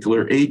of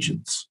particular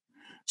agents.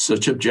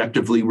 Such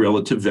objectively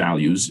relative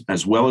values,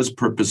 as well as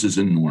purposes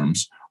and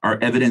norms, are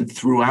evident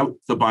throughout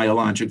the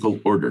biological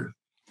order.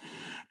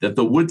 That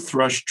the wood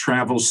thrush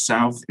travels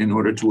south in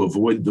order to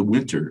avoid the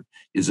winter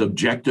is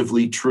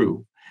objectively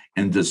true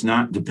and does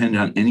not depend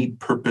on any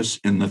purpose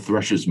in the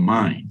thrush's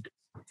mind.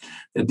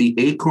 That the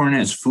acorn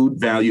has food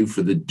value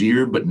for the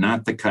deer but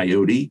not the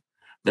coyote,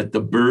 that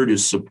the bird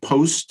is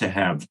supposed to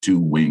have 2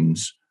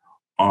 wings,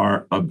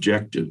 are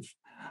objective.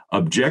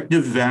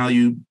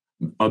 Objectively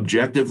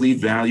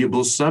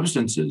valuable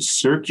substances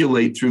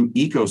circulate through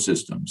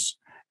ecosystems,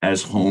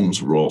 as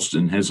Holmes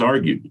Ralston has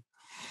argued.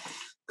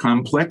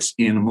 Complex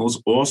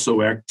animals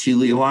also act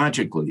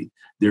teleologically,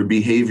 their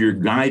behavior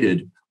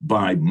guided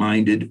by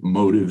minded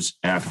motives,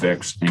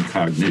 affects, and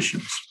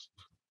cognitions.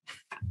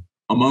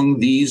 Among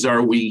these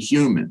are we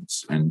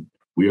humans, and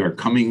we are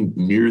coming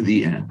near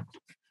the end.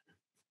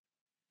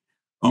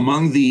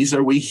 Among these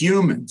are we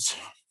humans,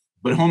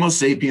 but Homo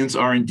sapiens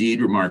are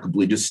indeed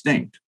remarkably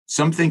distinct.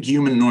 Some think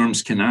human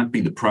norms cannot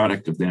be the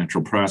product of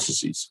natural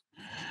processes.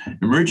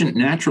 Emergent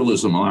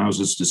naturalism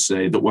allows us to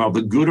say that while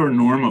the good or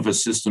norm of a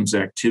system's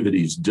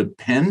activities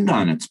depend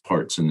on its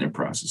parts and their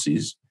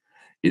processes,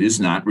 it is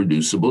not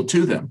reducible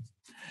to them.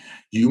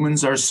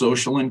 Humans are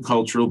social and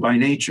cultural by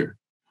nature.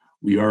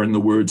 We are, in the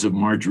words of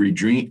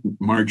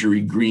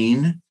Marjorie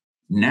Green,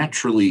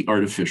 naturally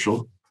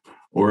artificial,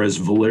 or as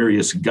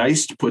Valerius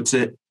Geist puts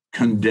it,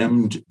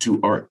 condemned to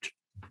art.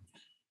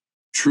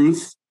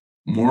 Truth,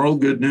 moral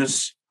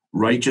goodness,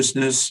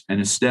 righteousness,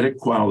 and aesthetic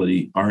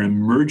quality are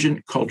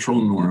emergent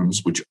cultural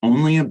norms which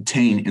only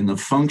obtain in the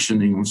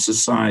functioning of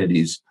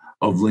societies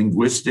of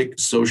linguistic,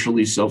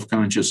 socially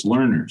self-conscious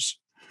learners.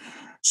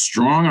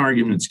 Strong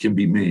arguments can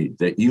be made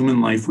that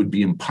human life would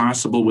be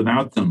impossible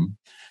without them,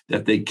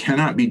 that they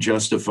cannot be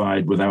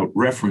justified without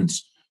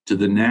reference to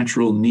the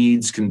natural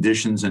needs,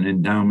 conditions, and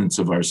endowments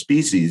of our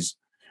species,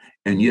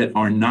 and yet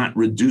are not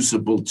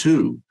reducible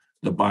to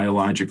the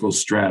biological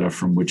strata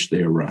from which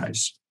they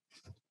arise.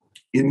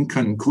 In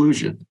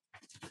conclusion,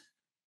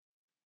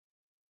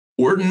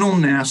 ordinal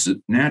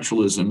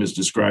naturalism is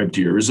described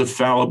here as a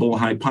fallible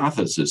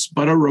hypothesis,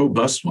 but a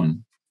robust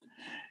one.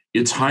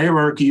 Its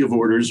hierarchy of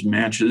orders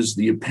matches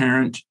the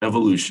apparent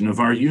evolution of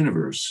our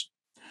universe.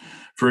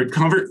 For it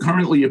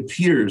currently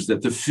appears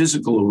that the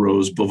physical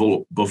arose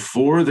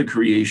before the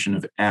creation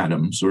of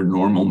atoms or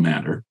normal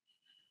matter,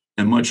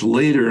 and much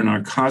later in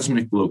our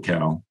cosmic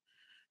locale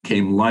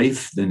came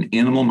life, then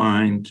animal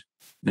mind,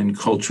 then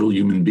cultural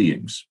human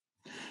beings.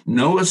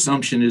 No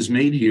assumption is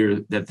made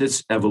here that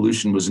this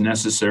evolution was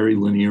necessary,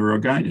 linear, or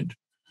guided.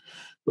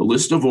 The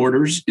list of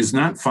orders is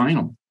not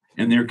final,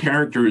 and their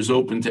character is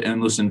open to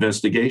endless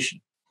investigation.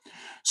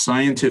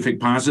 Scientific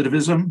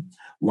positivism,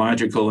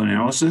 logical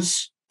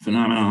analysis,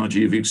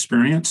 phenomenology of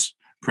experience,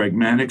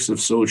 pragmatics of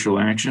social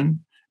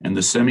action, and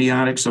the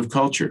semiotics of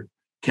culture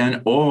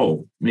can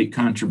all make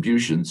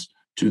contributions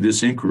to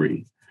this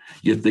inquiry.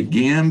 Yet the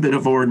gambit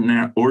of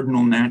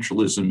ordinal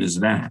naturalism is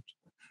that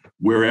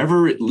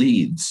wherever it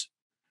leads,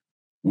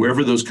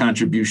 wherever those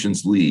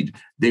contributions lead,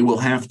 they will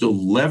have to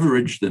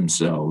leverage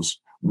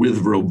themselves with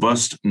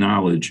robust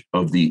knowledge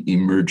of the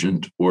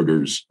emergent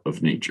orders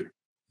of nature.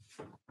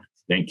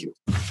 Thank you.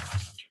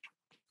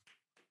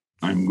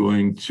 I'm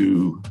going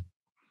to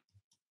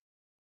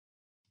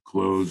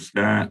close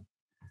that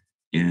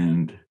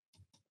and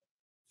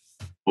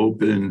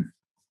open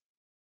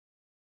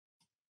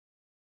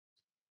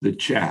the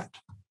chat.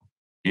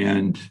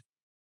 And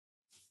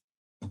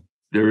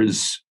there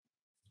is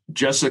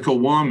Jessica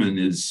Wallman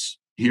is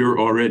here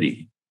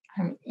already.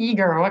 I'm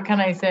eager. What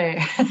can I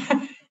say?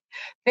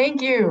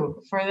 Thank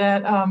you for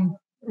that.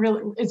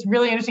 It's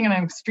really interesting, and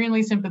I'm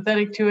extremely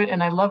sympathetic to it,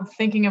 and I love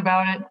thinking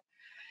about it.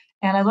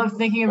 And I love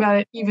thinking about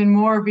it even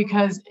more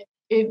because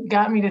it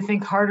got me to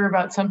think harder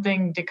about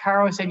something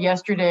DeCaro said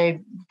yesterday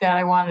that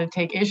I wanted to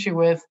take issue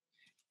with,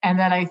 and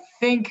that I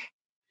think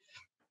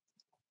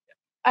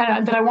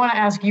that I want to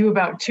ask you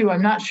about too.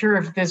 I'm not sure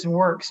if this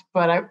works,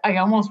 but I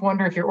almost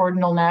wonder if your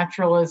ordinal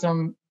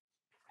naturalism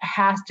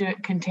has to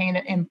contain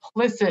an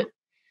implicit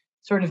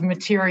sort of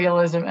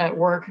materialism at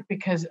work,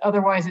 because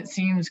otherwise it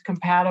seems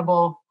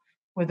compatible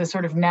with a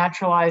sort of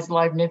naturalized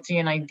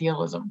Leibnizian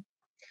idealism.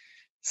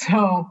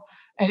 So,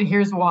 and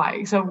here's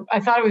why. So I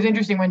thought it was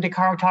interesting when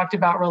DeCaro talked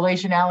about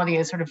relationality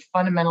as sort of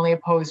fundamentally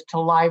opposed to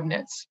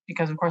Leibniz,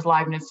 because of course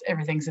Leibniz,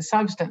 everything's a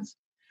substance.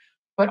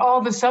 But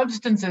all the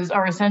substances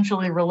are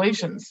essentially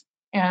relations,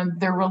 and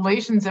they're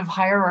relations of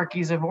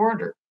hierarchies of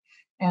order.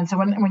 And so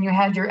when you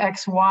had your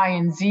X, Y,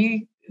 and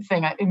Z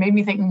thing, it made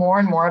me think more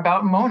and more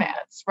about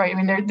monads, right?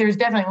 I mean, there's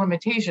definitely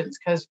limitations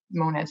because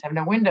monads have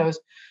no windows,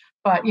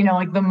 but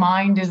like the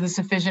mind is the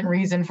sufficient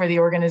reason for the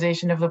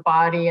organization of the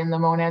body, and the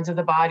monads of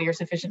the body are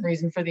sufficient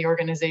reason for the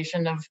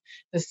organization of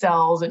the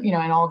cells, and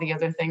and all the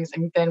other things,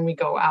 and then we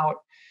go out.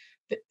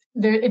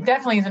 It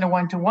definitely isn't a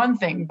one-to-one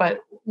thing, but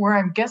where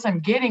I guess I'm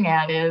getting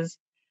at is,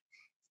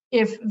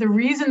 if the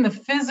reason the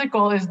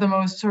physical is the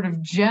most sort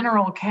of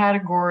general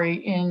category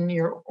in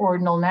your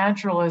ordinal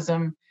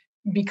naturalism,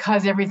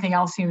 because everything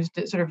else seems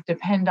to sort of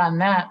depend on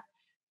that,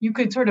 you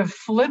could sort of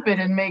flip it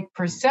and make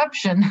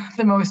perception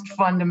the most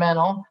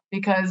fundamental,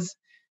 because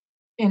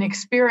in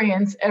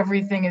experience,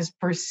 everything is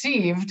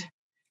perceived.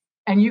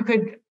 And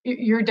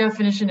your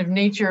definition of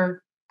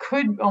nature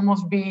could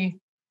almost be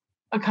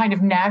a kind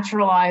of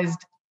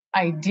naturalized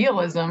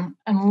idealism,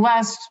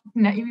 unless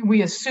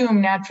we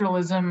assume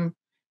naturalism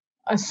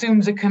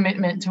assumes a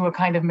commitment to a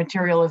kind of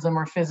materialism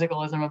or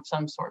physicalism of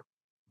some sort.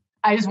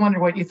 I just wondered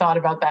what you thought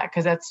about that,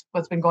 because that's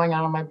what's been going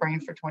on in my brain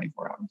for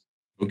 24 hours.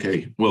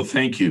 Okay, well,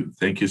 thank you.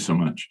 Thank you so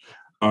much.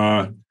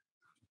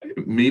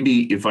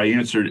 Maybe if I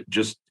answered it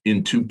just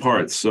in two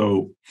parts.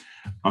 So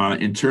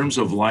in terms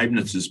of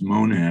Leibniz's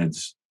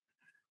monads,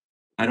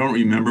 I don't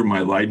remember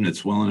my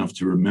Leibniz well enough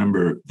to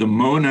remember. The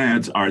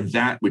monads are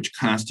that which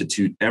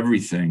constitute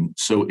everything.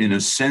 So in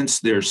a sense,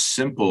 they're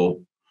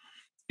simple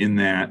in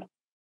that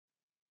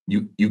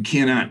you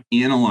cannot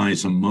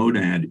analyze a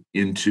monad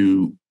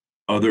into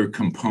other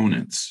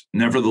components.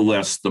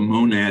 Nevertheless, the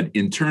monad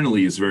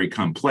internally is very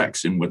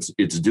complex in what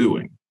it's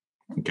doing.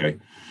 Okay,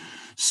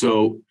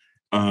 So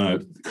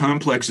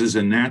complexes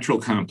and natural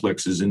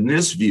complexes in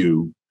this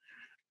view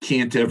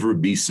can't ever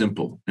be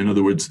simple. In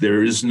other words,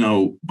 there is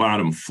no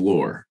bottom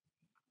floor.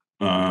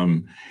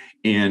 And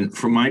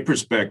from my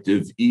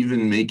perspective,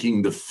 even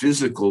making the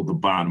physical the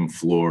bottom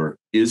floor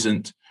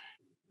isn't,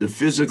 the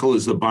physical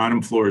is the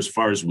bottom floor as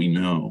far as we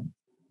know.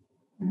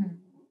 Mm-hmm.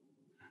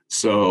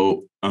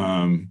 So,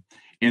 and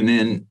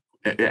then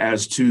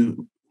as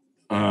to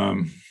how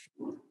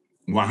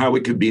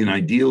it could be an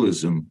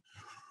idealism,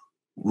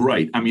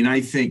 right. I mean,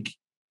 I think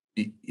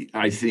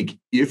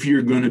if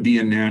you're going to be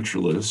a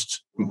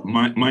naturalist,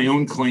 my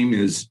own claim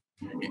is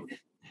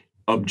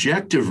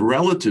objective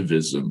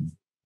relativism.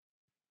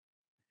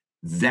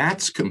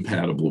 That's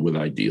compatible with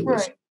idealism.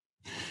 Right.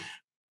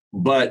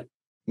 But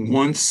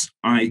once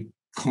I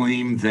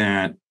claim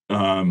that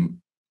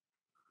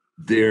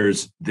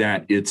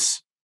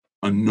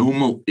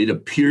it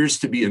appears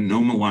to be a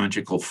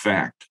nomological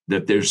fact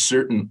that there's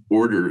certain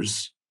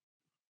orders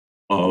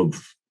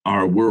of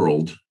our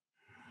world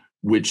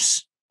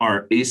which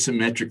are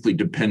asymmetrically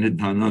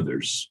dependent on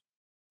others,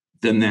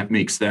 then that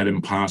makes that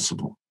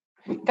impossible.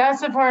 That's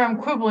the part I'm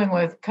quibbling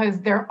with, because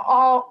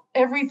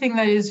everything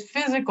that is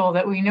physical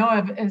that we know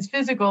of as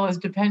physical is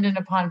dependent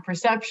upon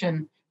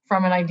perception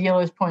from an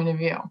idealist point of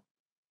view.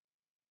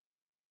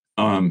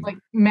 Like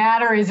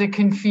matter is a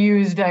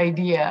confused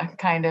idea,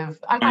 kind of.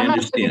 I'm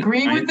not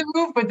agreeing with the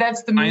move, but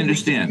that's the move. I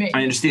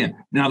understand.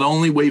 Now, the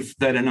only way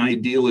that an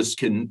idealist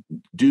can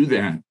do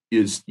that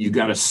is you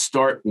got to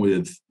start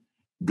with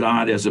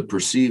God as a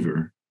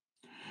perceiver.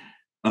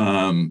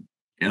 And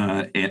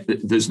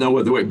there's no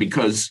other way,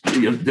 because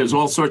there's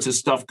all sorts of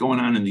stuff going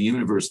on in the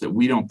universe that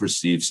we don't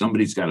perceive.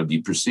 Somebody's got to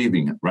be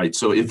perceiving it, right?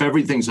 So if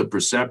everything's a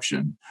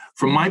perception,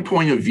 from my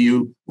point of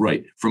view,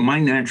 right, from my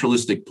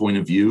naturalistic point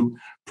of view,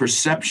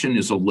 perception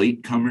is a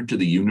latecomer to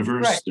the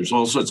universe. Right. There's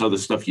all sorts of other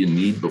stuff you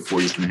need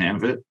before you can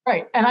have it.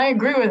 Right, and I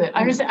agree with it.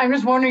 I'm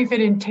just wondering if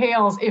it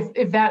entails,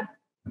 if that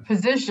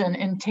position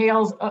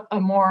entails a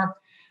more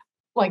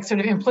like sort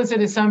of implicit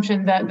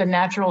assumption that the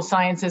natural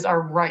sciences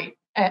are right.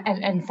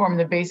 And form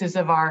the basis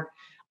of our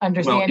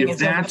understanding. Well,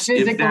 so the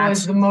physical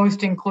is the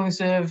most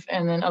inclusive,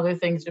 and then other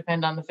things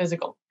depend on the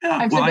physical. Yeah,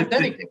 I'm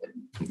sympathetic to it.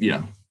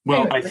 Yeah.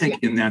 Well, anyway, I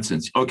think in that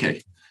sense.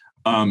 Okay.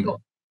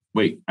 Cool.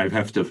 Wait, I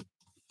have to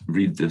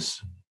read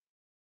this.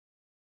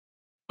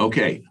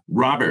 Okay,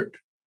 Robert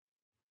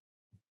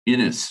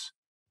Innes.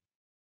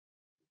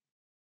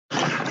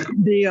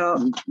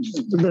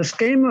 The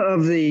schema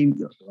of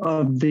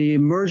the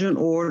emergent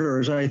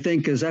orders, I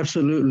think, is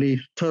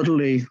absolutely,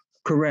 totally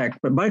correct.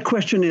 But my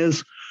question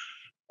is,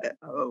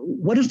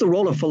 what is the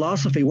role of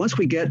philosophy once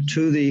we get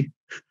to the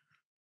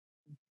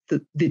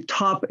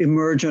top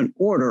emergent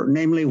order?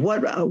 Namely,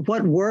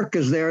 what work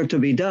is there to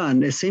be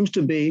done? It seems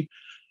to be,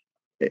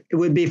 it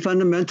would be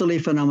fundamentally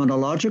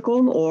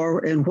phenomenological,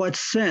 or in what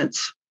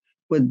sense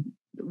would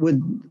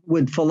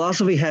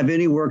philosophy have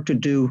any work to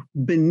do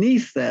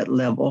beneath that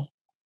level,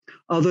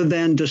 other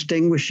than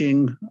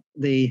distinguishing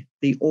the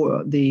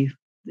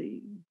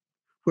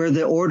where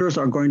the orders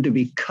are going to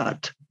be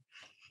cut?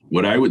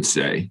 What I would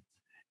say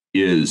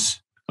is,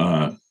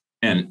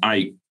 and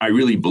I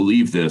really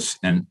believe this,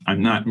 and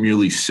I'm not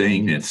merely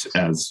saying this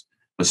as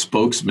a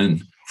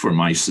spokesman for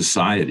my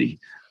society,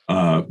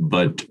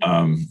 but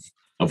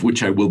of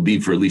which I will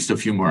be for at least a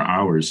few more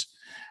hours.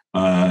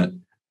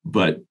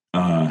 But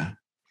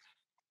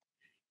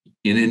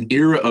in an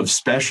era of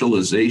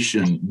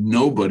specialization,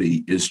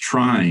 nobody is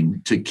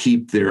trying to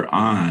keep their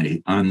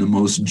eye on the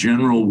most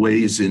general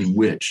ways in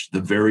which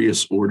the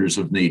various orders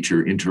of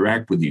nature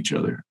interact with each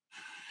other,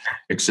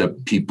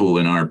 except people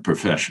in our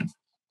profession.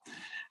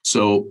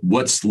 So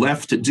what's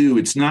left to do,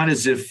 it's not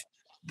as if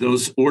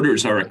those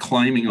orders are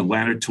climbing a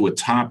ladder to a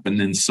top and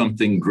then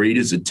something great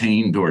is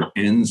attained or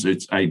ends.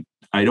 I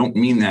don't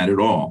mean that at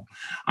all.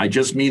 I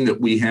just mean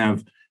that we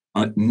have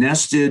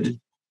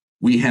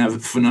we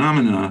have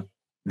phenomena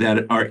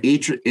that are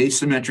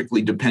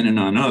asymmetrically dependent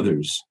on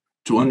others.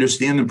 To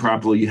understand them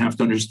properly, you have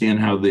to understand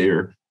how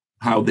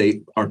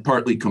they are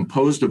partly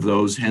composed of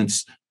those,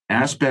 hence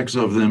aspects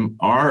of them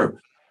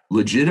are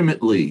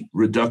legitimately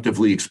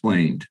reductively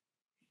explained,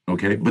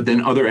 okay? But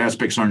then other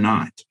aspects are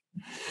not.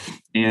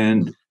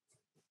 And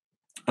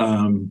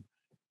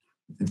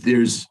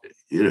there's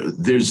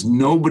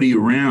nobody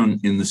around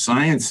in the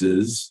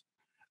sciences,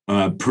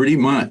 pretty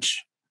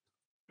much,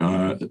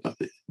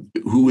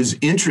 who is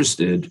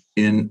interested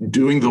in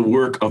doing the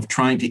work of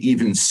trying to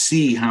even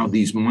see how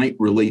these might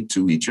relate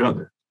to each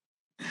other.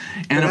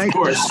 And of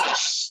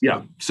course,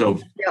 yeah, so.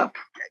 Yeah.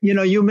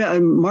 You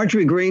met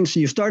Marjorie Green. So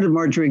you started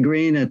Marjorie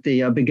Green at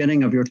the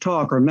beginning of your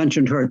talk, or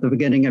mentioned her at the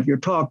beginning of your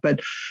talk. But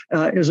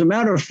as a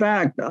matter of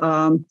fact,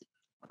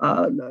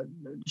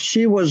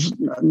 she was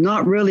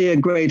not really a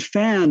great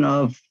fan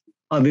of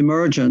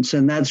emergence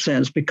in that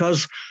sense,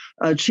 because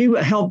she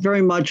helped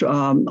very much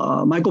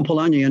Michael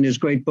Polanyi in his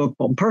great book,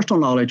 Personal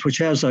Knowledge, which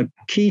has a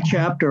key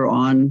chapter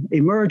on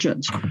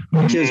emergence,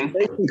 which is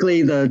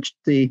basically the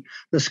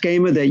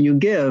schema that you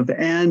give.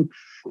 And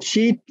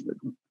she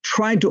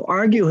tried to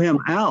argue him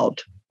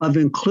out of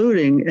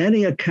including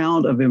any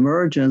account of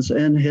emergence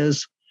in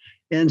that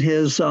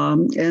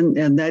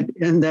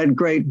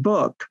great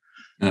book.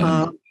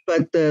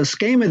 But the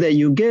schema that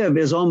you give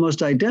is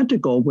almost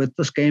identical with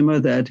the schema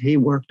that he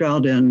worked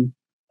out in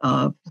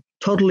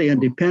totally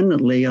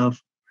independently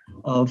of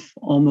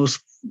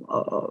almost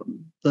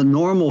the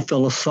normal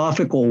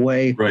philosophical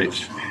way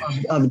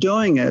of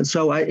doing it.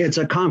 So it's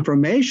a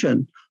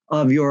confirmation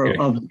of your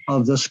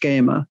of the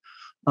schema.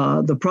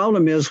 The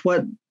problem is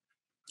what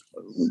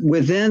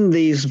within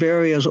these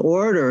various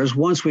orders,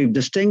 once we've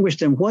distinguished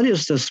them, what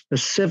is the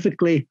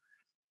specifically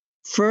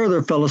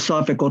further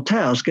philosophical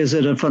task? Is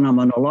it a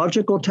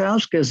phenomenological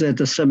task? Is it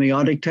a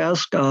semiotic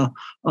task? Of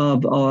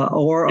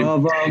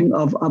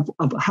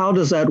how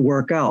does that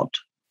work out?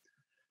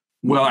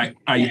 Well,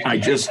 I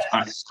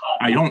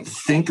don't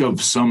think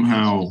of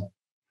somehow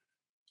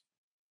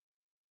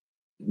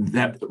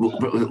that.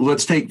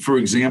 Let's take, for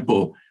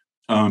example,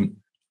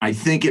 I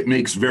think it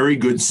makes very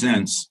good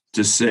sense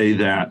to say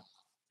that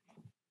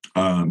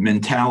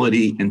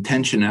mentality,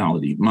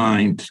 intentionality,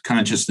 mind,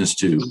 consciousness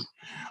too,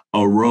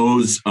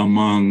 arose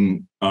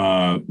among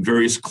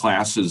various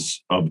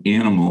classes of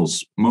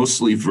animals,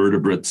 mostly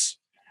vertebrates.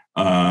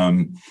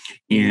 And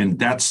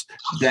that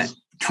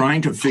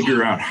trying to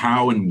figure out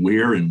how and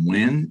where and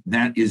when,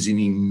 that is an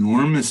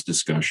enormous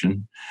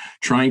discussion.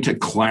 Trying to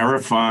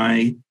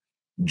clarify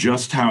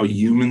just how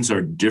humans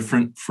are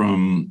different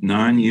from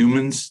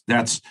non-humans,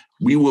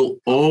 we will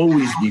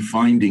always be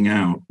finding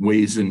out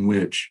ways in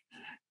which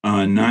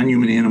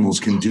non-human animals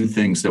can do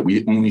things that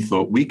we only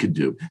thought we could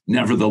do.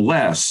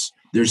 Nevertheless,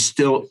 they're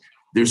still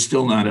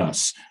not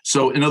us.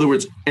 So in other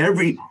words,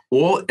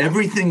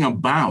 everything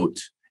about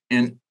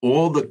and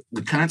all the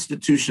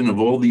constitution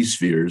of all these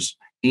spheres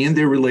and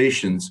their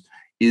relations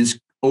is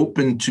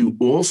open to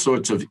all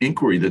sorts of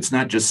inquiry that's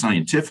not just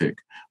scientific,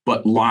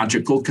 but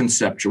logical,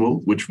 conceptual,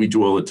 which we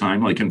do all the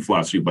time, like in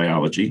philosophy of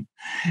biology,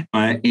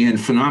 and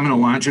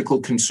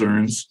phenomenological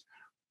concerns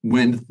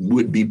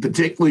would be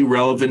particularly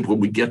relevant when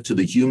we get to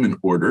the human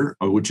order,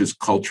 which is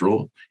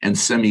cultural and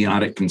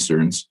semiotic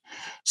concerns.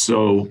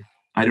 So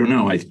I don't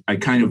know. I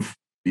kind of,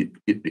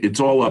 it's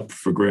all up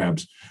for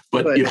grabs.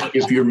 But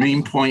if your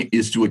main point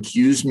is to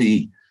accuse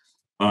me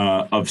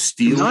of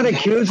stealing, I'm not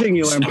accusing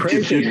you, I'm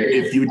praising you.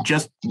 If you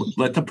just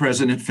let the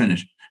president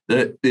finish,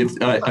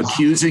 if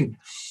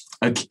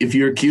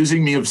you're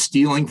accusing me of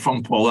stealing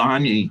from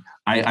Polanyi,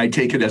 I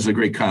take it as a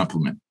great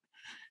compliment.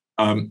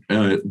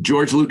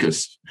 George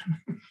Lucas.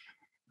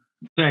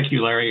 Thank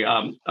you, Larry.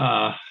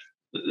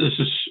 This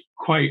is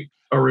quite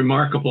a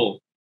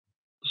remarkable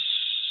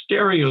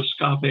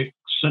stereoscopic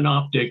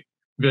synoptic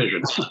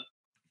vision.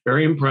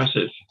 Very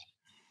impressive.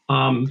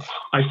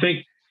 I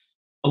think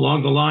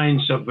along the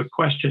lines of the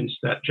questions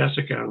that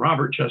Jessica and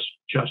Robert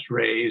just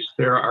raised,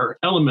 there are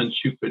elements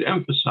you could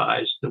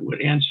emphasize that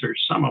would answer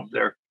some of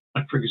their,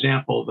 like for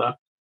example, the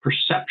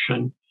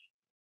perception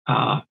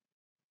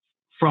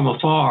from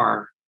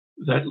afar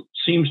that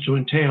seems to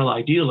entail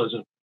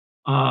idealism.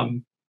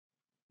 The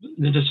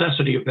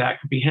necessity of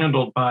that could be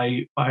handled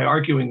by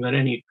arguing that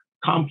any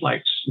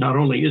complex not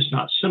only is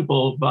not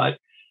simple, but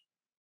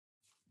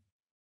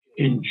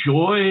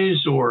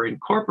enjoys or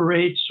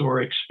incorporates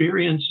or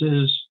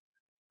experiences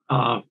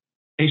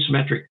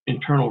asymmetric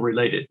internal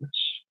relatedness.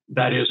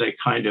 That is a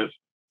kind of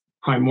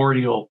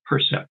primordial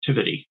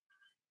perceptivity.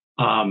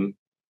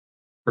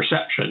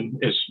 Perception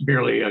is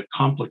merely a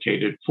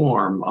complicated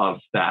form of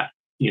that,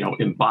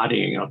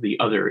 embodying of the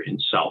other in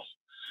self.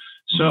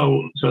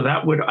 So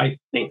that would, I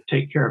think,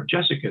 take care of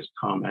Jessica's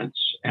comments.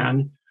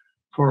 And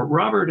for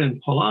Robert and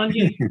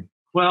Polanyi,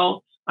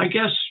 well, I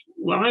guess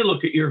when I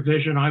look at your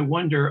vision, I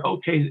wonder,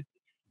 okay,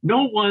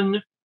 no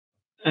one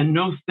and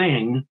no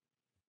thing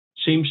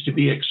seems to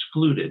be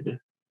excluded.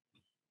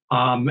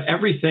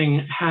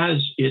 Everything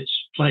has its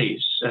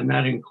place, and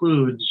that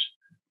includes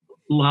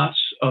lots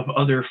of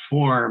other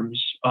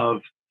forms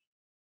of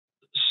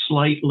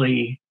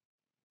slightly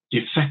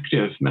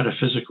defective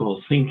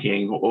metaphysical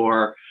thinking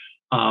or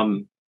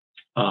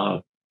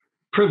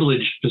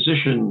privileged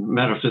position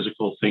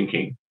metaphysical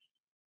thinking.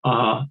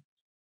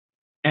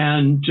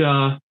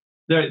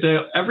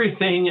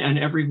 Everything and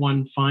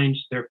everyone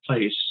finds their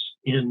place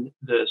in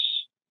this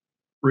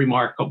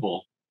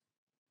remarkable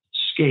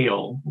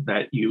scale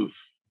that you've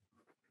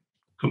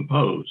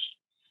composed.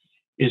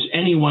 Is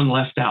anyone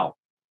left out?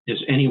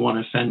 Is anyone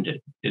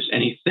offended? Is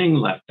anything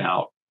left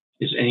out?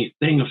 Is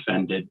anything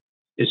offended?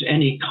 Is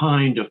any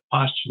kind of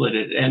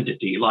postulated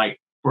entity, like,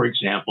 for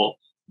example,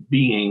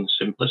 being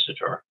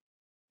simpliciter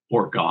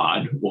or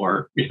God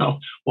or,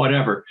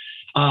 whatever,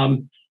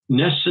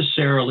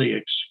 necessarily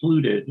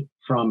excluded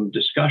from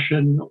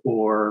discussion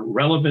or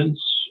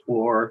relevance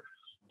or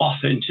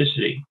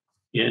authenticity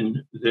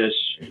in this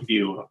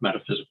view of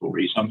metaphysical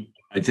reason?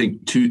 I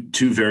think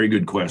two very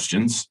good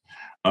questions.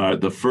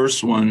 The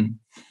first one,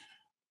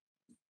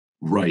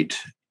 right.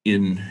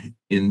 In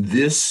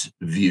this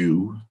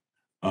view,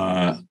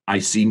 I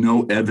see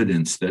no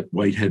evidence that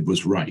Whitehead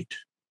was right.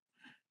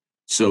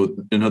 So,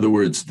 in other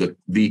words,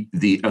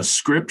 the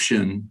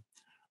ascription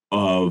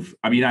of,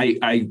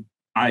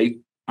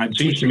 I I'm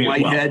Seems to teaching me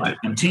as well. Whitehead.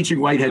 I'm teaching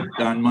Whitehead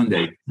on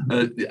Monday.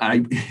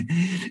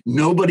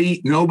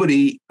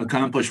 Nobody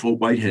accomplished what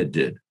Whitehead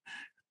did.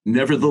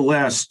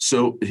 Nevertheless,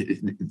 so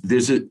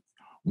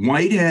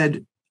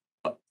Whitehead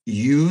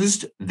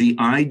used the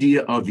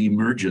idea of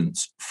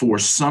emergence for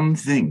some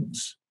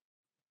things.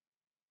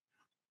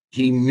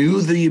 He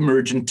knew the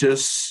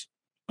emergentists,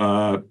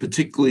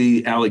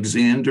 particularly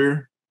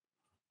Alexander.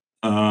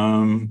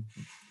 Conway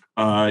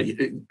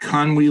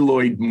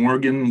Lloyd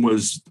Morgan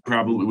was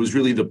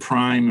really the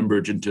prime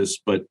emergentist,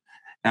 but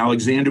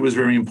Alexander was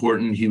very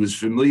important. He was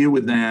familiar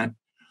with that.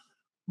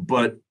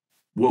 But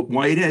what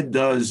Whitehead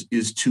does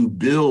is to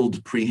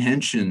build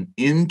prehension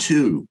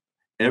into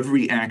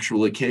every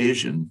actual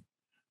occasion,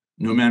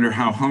 no matter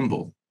how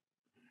humble.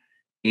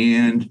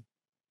 And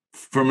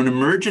from an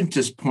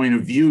emergentist point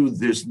of view,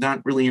 there's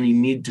not really any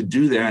need to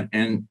do that.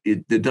 And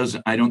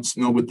I don't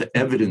know what the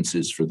evidence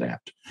is for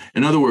that.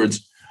 In other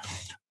words,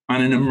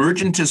 on an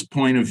emergentist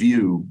point of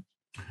view,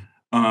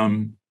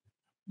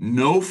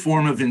 no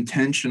form of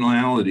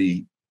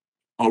intentionality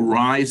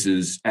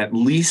arises at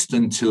least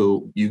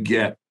until you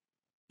get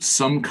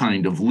some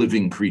kind of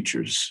living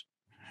creatures,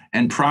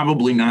 and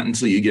probably not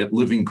until you get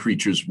living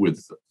creatures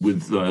with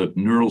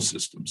neural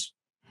systems.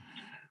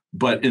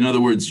 But in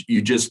other words,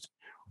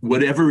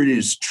 whatever it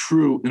is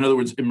true, in other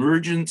words,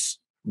 emergence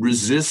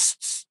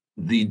resists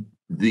the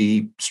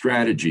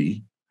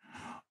strategy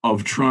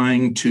of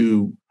trying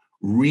to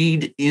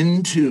read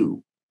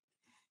into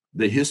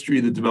the history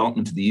of the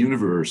development of the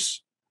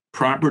universe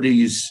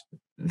properties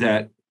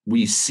that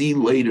we see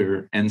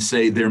later and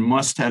say there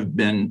must have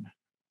been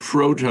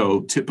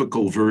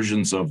prototypical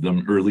versions of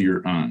them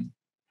earlier on.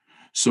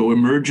 So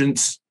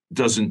emergence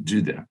doesn't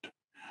do that.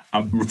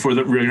 For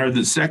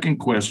the second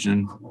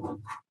question,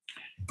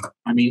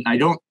 I mean, I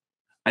don't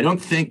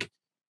think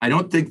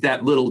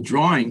that little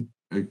drawing.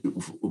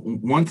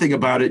 One thing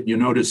about it, you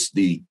notice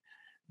the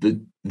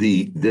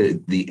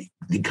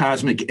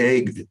cosmic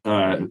egg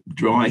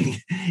drawing.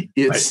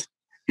 It's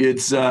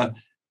the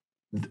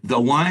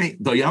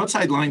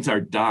outside lines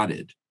are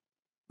dotted.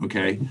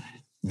 Okay,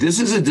 this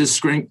is a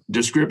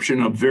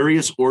description of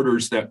various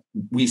orders that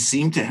we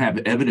seem to have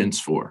evidence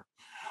for.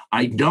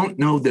 I don't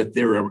know that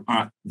there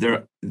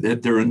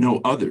are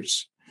no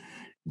others.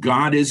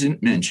 God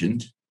isn't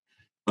mentioned,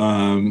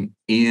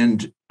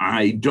 and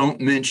I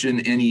don't mention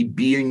any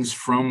beings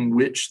from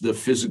which the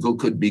physical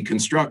could be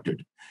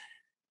constructed.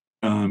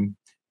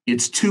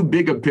 It's too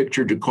big a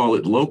picture to call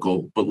it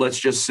local, but let's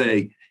just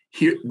say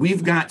here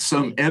we've got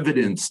some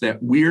evidence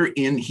that we're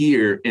in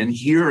here, and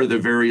here are the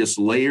various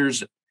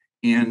layers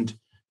and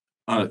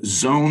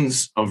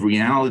zones of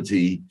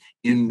reality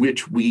in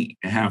which we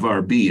have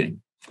our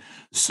being.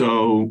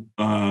 So,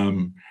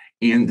 and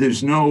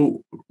there's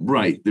no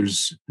right.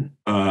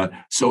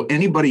 So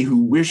anybody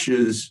who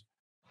wishes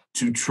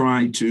to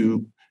try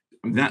to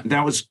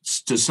that was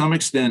to some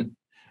extent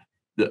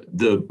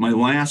my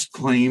last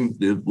claim.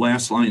 The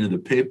last line of the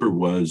paper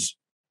was,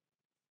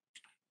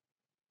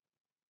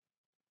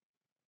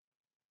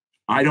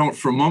 I don't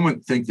for a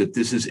moment think that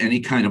this is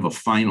any kind of a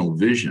final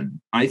vision.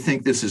 I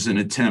think this is an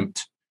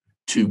attempt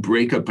to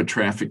break up a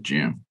traffic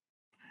jam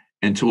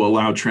and to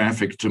allow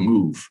traffic to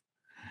move.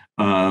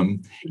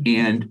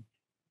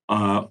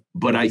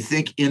 But I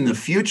think in the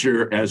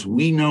future, as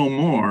we know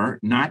more,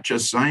 not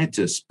just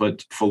scientists,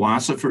 but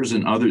philosophers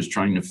and others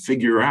trying to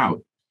figure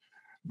out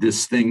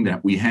this thing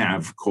that we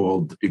have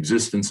called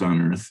existence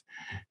on Earth,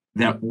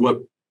 that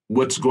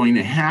what's going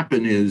to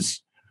happen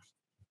is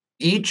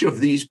each of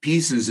these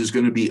pieces is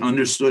going to be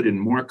understood in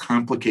more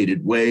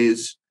complicated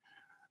ways.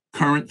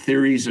 Current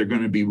theories are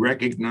going to be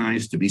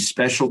recognized to be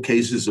special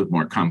cases of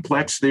more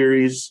complex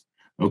theories.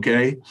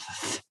 Okay.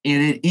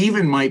 And it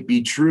even might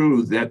be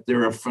true that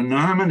there are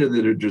phenomena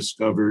that are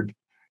discovered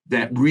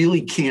that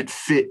really can't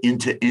fit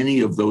into any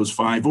of those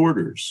five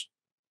orders.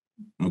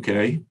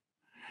 Okay.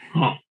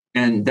 Huh.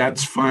 And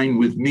that's fine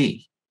with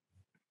me.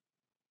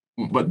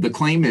 But the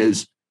claim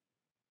is,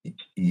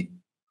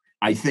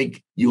 I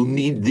think you'll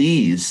need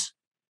these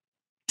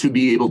to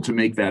be able to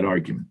make that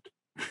argument.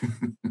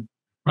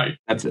 Right.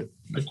 That's it.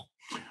 Right.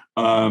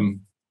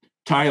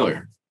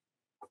 Tyler.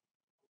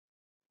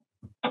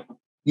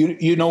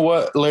 You know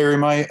what, Larry,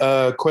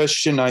 my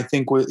question, I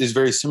think, is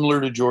very similar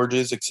to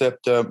George's,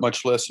 except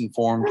much less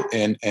informed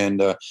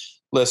and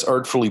less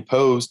artfully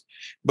posed.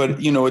 But,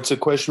 it's a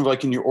question of,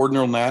 like, in your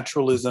ordinal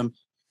naturalism,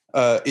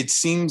 it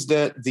seems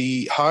that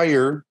the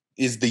higher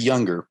is the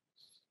younger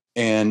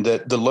and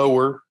that the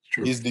lower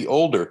is the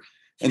older.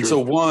 And so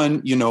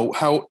one,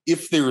 how,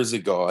 if there is a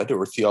God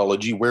or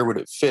theology, where would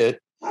it fit?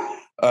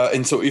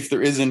 And so if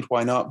there isn't,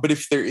 why not? But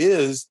if there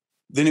is,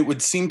 then it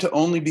would seem to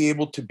only be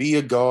able to be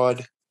a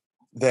God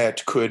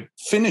that could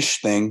finish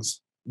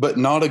things, but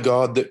not a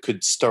God that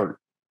could start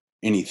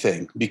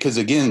anything. Because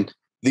again,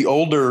 the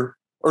older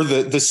or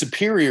the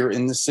superior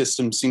in the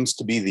system seems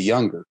to be the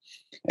younger.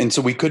 And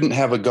so we couldn't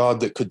have a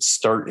God that could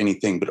start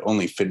anything, but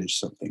only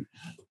finish something.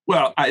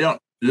 Well, I don't,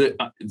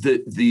 I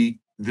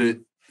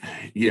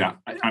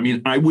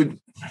would,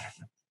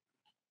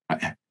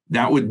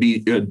 that would be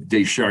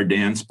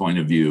Desjardins' point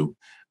of view.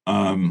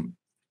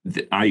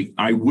 I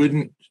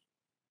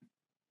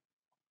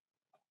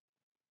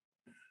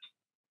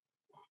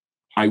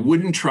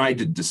wouldn't try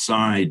to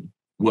decide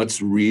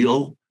what's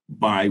real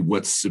by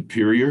what's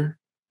superior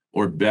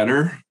or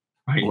better,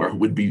 right, or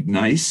would be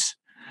nice.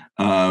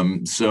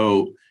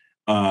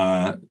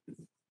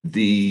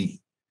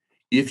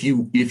 If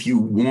you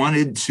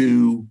wanted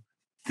to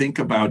think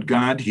about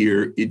God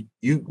here,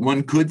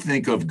 one could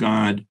think of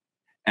God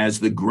as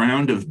the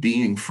ground of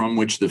being from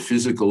which the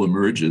physical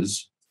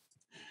emerges,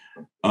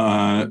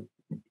 and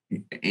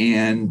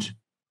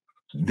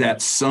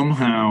that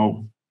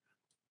somehow,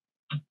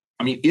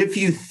 I mean, if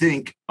you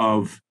think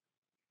of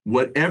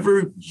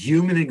whatever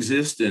human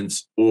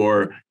existence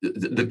or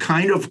the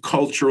kind of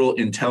cultural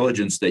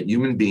intelligence that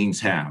human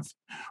beings have,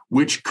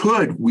 which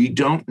could, we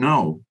don't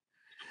know,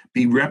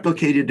 be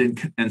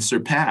replicated and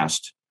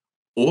surpassed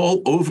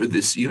all over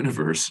this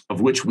universe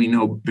of which we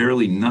know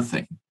barely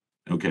nothing,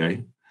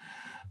 okay?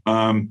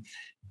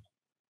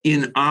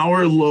 In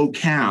our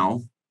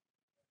locale,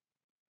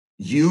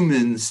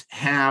 humans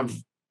have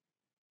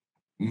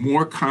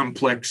more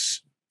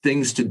complex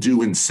things to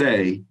do and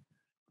say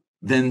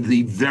than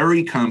the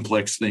very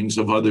complex things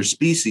of other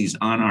species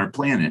on our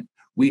planet.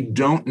 We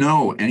don't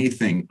know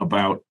anything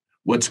about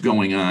what's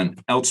going on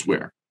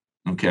elsewhere,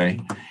 okay?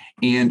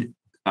 And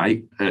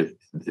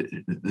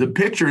the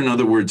picture, in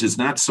other words, is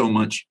not so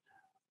much,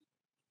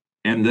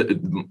 and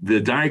the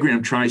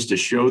diagram tries to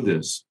show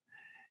this,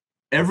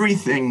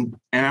 everything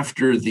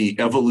after the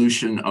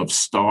evolution of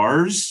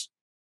stars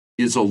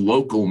is a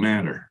local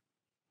matter.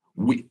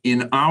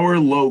 In our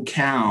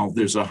locale,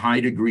 there's a high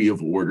degree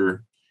of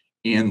order,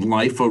 and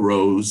life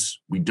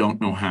arose, we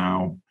don't know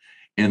how,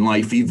 and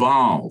life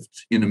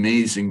evolved in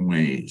amazing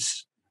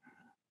ways.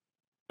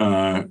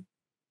 I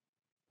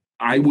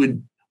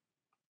would,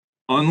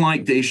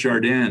 unlike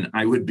Desjardins,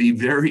 I would be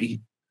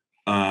very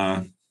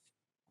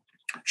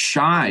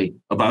shy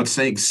about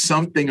saying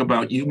something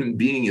about human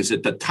being is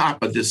at the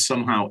top of this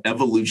somehow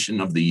evolution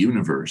of the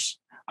universe.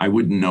 I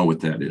wouldn't know what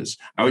that is.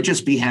 I would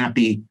just be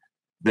happy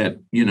that,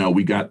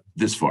 we got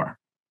this far.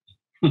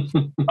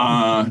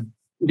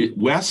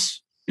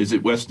 Wes, is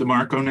it Wes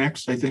DeMarco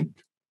next, I think?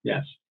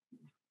 Yes.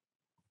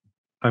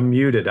 I'm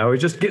muted. I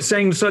was just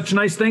saying such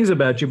nice things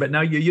about you, but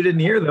now you didn't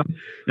hear them,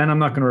 and I'm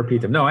not going to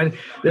repeat them. No,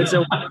 it's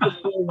a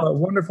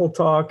wonderful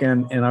talk,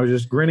 and I was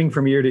just grinning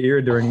from ear to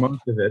ear during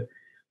most of it.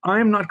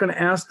 I'm not going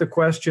to ask the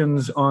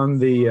questions on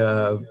the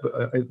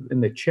in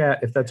the chat,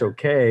 if that's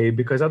okay,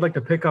 because I'd like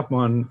to pick up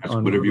on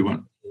whatever you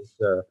want. This,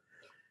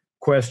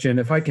 question,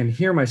 if I can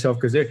hear myself,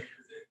 because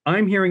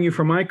I'm hearing you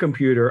from my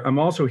computer. I'm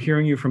also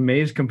hearing you from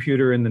May's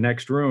computer in the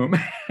next room.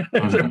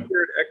 There's a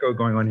weird echo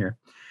going on here.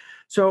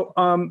 So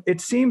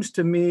it seems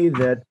to me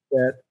that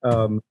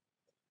the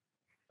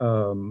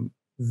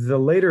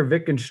later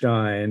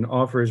Wittgenstein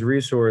offers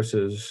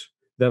resources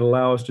that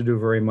allow us to do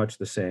very much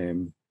the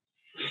same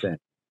thing.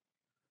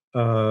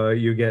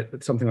 You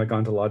get something like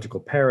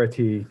ontological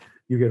parity.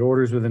 You get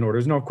orders within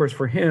orders. Now, of course,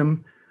 for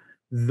him,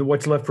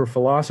 what's left for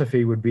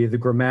philosophy would be the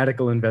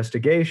grammatical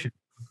investigation,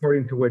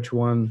 according to which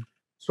one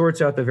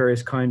sorts out the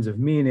various kinds of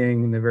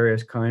meaning, the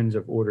various kinds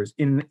of orders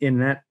in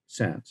that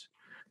sense.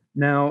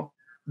 Now,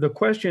 the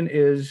question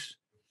is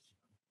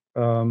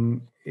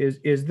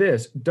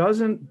this: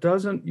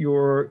 doesn't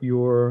your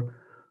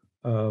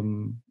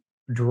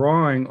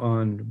drawing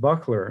on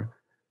Buckler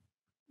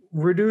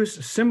reduce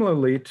is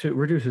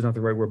not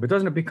the right word, but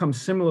doesn't it become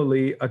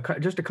similarly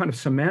just a kind of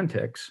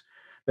semantics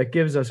that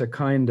gives us a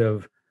kind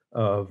of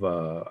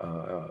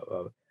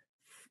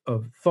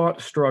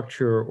thought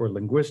structure or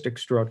linguistic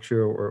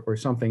structure or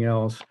something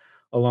else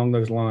along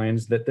those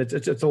lines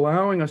it's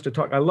allowing us to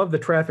talk. I love the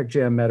traffic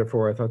jam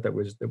metaphor. I thought that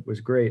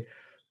was great.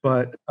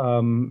 But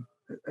in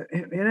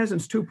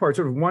essence, two parts,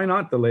 sort of why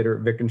not the later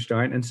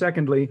Wittgenstein? And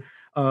secondly,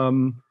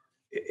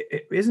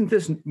 isn't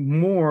this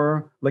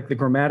more like the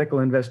grammatical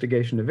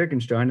investigation of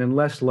Wittgenstein and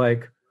less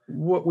like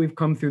what we've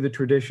come through the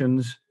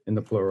traditions, in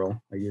the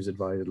plural, I use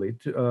advisedly,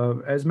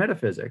 as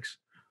metaphysics?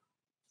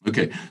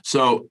 Okay,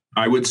 so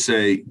I would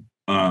say,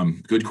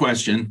 good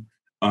question.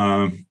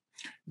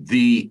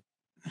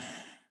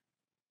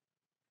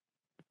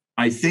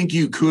 I think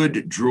you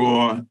could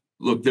draw,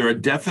 look, there are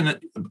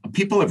definite,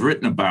 people have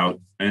written about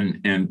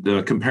and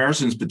the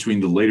comparisons between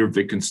the later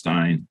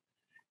Wittgenstein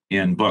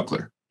and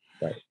Buckler.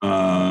 Right.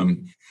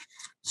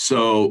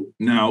 So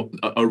now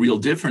a real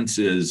difference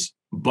is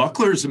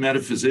Buckler is a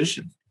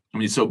metaphysician. I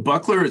mean, so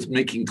Buckler is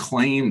making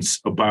claims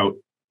about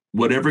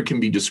whatever can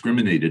be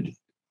discriminated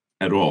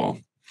at all.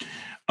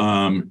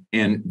 And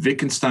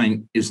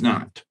Wittgenstein is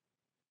not,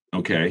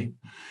 okay?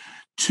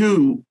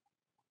 Two,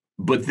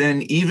 but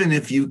then even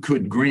if you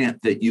could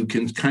grant that you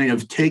can kind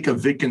of take a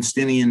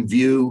Wittgensteinian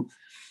view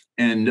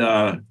and,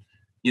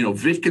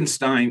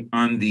 Wittgenstein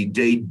on the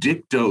de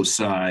dicto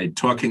side,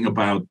 talking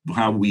about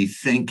how we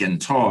think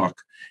and talk,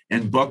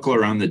 and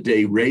Buckler on the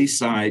de re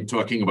side,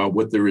 talking about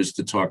what there is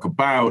to talk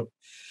about,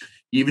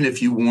 even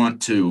if you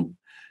want to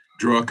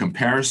draw a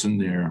comparison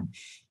there,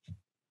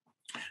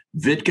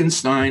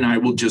 Wittgenstein, I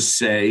will just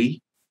say,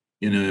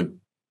 in a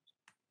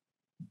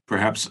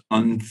perhaps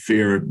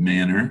unfair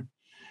manner.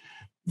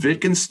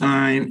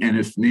 Wittgenstein, and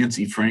if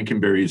Nancy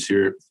Frankenberry is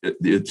here,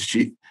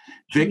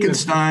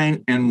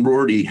 Wittgenstein and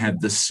Rorty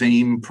had the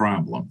same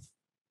problem,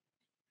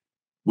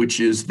 which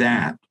is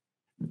that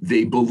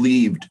they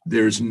believed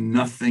there's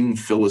nothing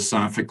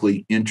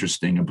philosophically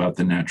interesting about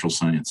the natural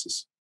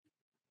sciences.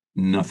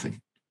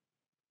 Nothing.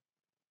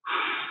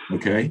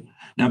 Okay?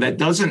 Now, that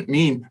doesn't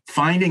mean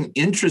finding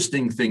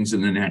interesting things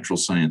in the natural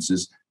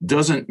sciences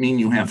doesn't mean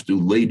you have to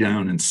lay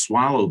down and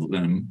swallow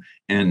them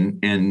and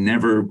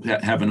never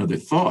have another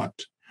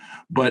thought.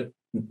 But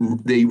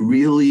they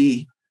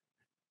really,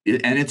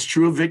 and it's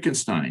true of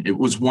Wittgenstein, it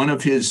was one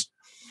of his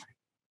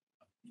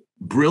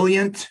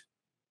brilliant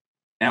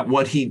at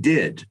what he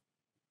did,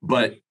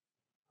 but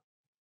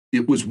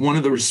it was one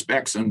of the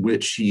respects in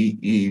which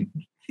he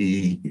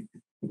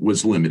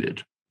was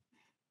limited.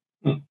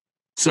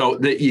 So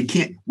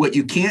that what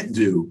you can't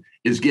do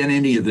is get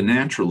any of the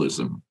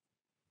naturalism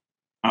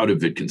out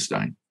of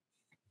Wittgenstein,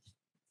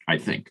 I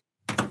think.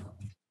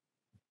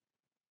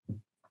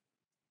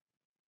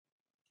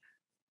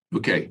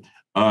 Okay.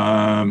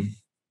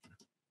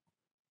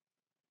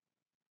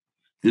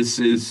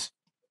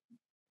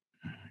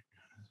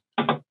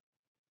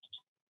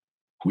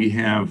 We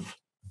have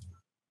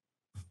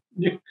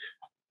Nick.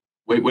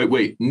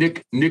 Wait.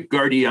 Nick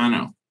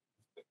Guardiano.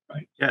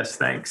 Right. Yes,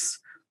 thanks.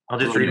 I'll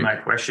just read my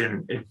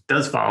question. It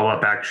does follow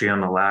up actually on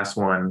the last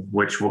one,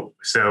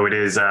 so it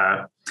is,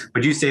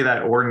 would you say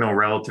that ordinal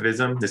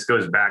relativism, this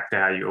goes back to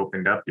how you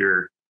opened up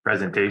your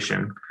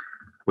presentation,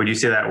 would you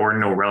say that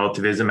ordinal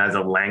relativism as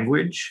a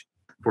language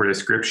for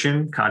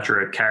description,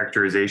 contra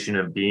characterization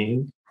of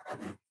being,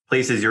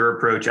 places your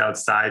approach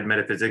outside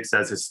metaphysics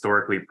as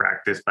historically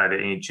practiced by the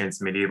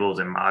ancients, medievals,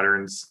 and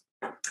moderns?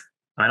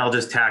 And I'll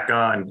just tack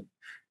on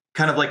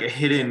kind of like a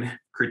hidden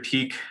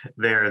critique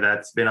there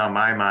that's been on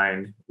my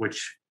mind,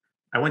 which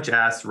I want to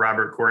ask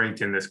Robert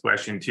Corrington this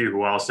question too,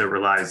 who also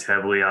relies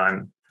heavily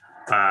on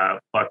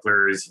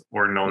Buckler's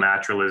ordinal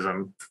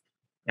naturalism.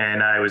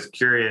 And I was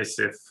curious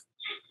if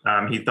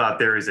he thought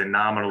there is a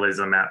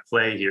nominalism at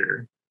play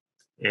here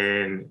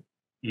in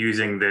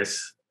using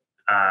this,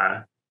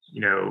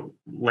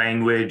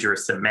 language or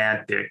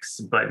semantics,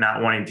 but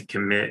not wanting to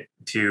commit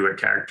to a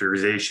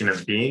characterization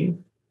of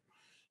being.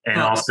 And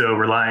also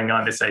relying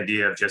on this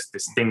idea of just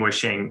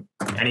distinguishing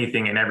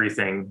anything and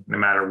everything, no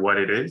matter what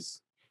it is.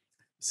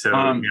 So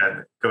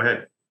yeah, go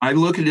ahead. I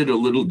look at it a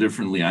little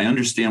differently. I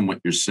understand what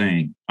you're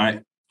saying.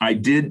 I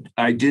did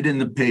in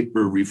the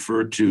paper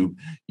refer to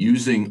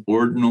using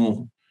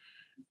ordinal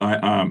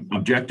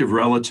objective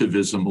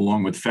relativism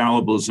along with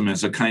fallibilism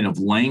as a kind of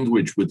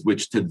language with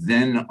which to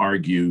then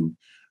argue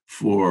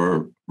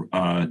for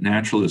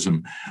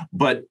naturalism.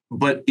 But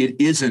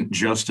it isn't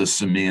just a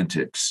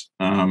semantics.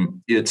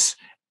 It's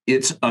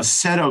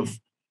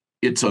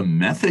a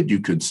method,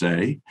 you could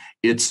say.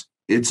 It's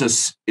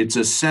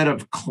a set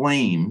of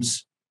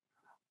claims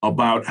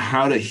about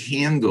how to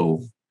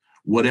handle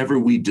whatever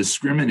we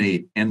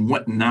discriminate and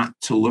what not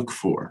to look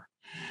for.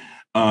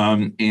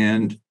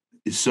 And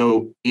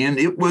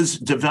it was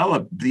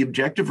developed, the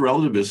objective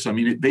relativists, I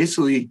mean,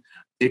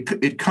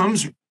 it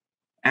comes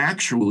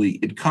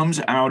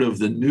out of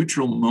the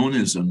neutral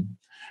monism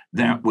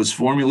that was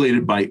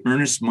formulated by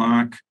Ernest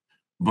Mach,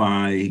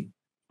 by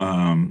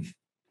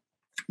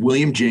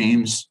William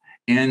James,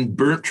 and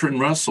Bertrand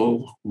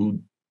Russell,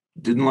 who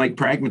didn't like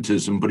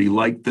pragmatism, but he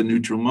liked the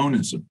neutral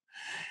monism.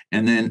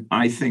 And then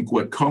I think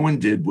what Cohen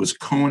did was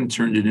Cohen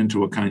turned it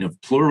into a kind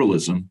of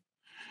pluralism,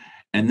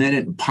 and then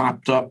it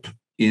popped up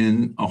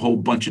in a whole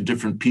bunch of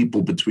different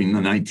people between the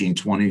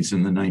 1920s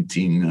and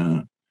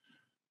the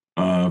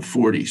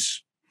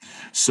 1940s.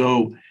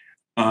 So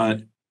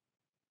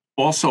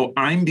also,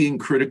 I'm being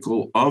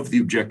critical of the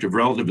objective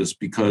relativists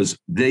because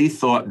they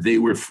thought they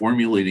were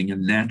formulating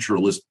an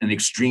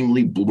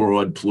extremely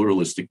broad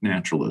pluralistic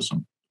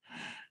naturalism.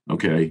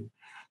 Okay.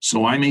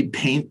 So I may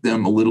paint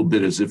them a little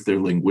bit as if they're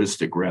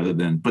linguistic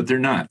but they're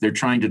not. They're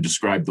trying to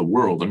describe the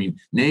world. I mean,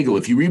 Nagel,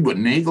 if you read what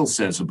Nagel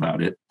says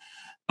about it,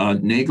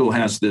 Nagel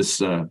has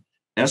this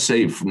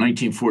essay from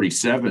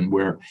 1947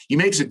 where he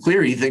makes it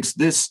clear he thinks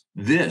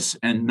this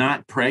and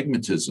not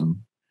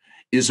pragmatism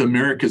is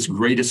America's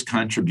greatest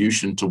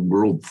contribution to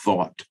world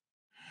thought,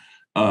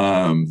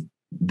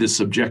 this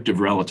objective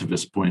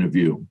relativist point of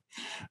view.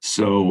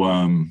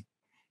 So,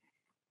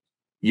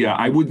 yeah,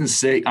 I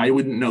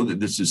wouldn't know that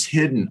this is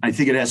hidden. I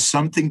think it has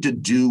something to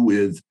do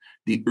with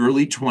the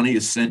early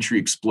 20th century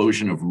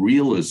explosion of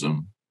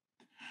realism,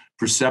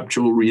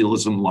 perceptual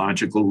realism,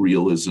 logical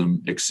realism,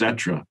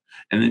 etc.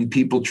 And then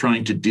people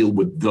trying to deal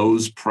with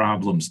those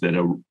problems that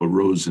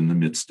arose in the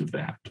midst of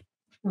that.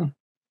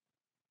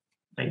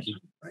 Thank you.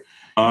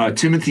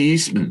 Timothy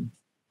Eastman.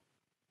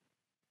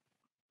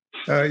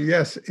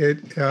 Yes,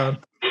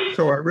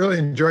 so I really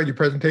enjoyed your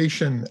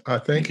presentation.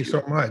 Thank you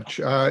so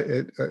much.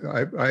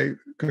 I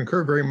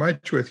concur very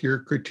much with your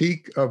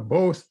critique of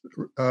both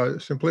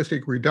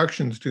simplistic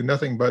reductions to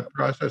nothing but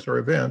process or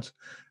events,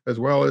 as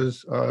well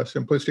as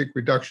simplistic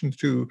reductions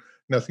to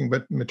nothing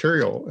but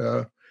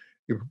material.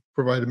 you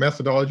provide a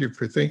methodology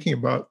for thinking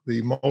about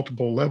the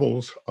multiple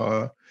levels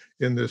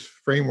in this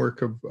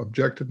framework of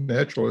objective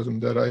naturalism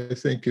that I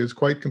think is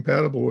quite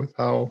compatible with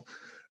how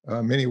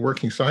many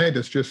working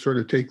scientists just sort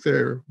of take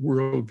their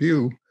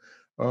worldview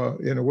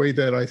in a way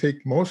that I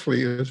think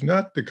mostly is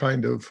not the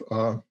kind of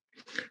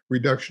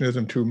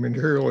reductionism to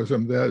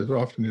materialism that is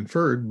often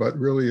inferred, but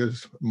really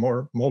is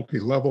more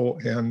multi-level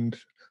and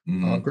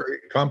very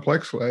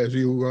complex, as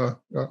you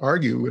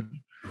argue.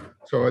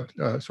 So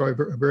I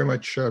very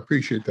much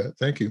appreciate that.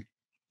 Thank you.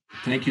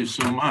 Thank you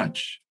so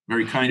much.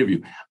 Very kind of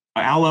you.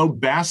 Alo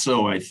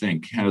Basso, I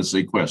think, has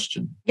a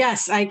question.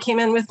 Yes, I came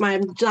in with my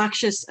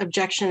obnoxious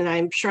objection, and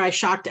I'm sure I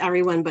shocked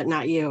everyone, but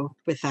not you,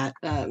 with that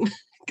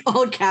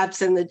all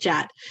caps in the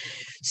chat.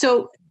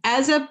 So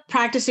as a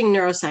practicing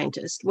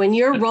neuroscientist, when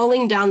you're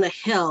rolling down the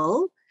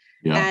hill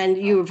and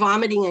you're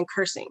vomiting and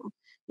cursing,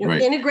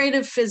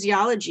 integrative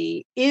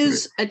physiology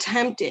is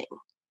attempting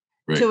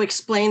to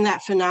explain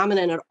that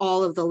phenomenon at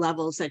all of the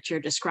levels that you're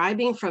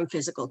describing, from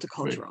physical to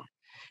cultural,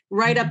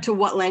 right up to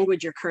what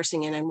language you're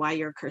cursing in and why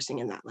you're cursing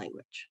in that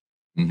language,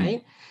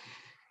 right?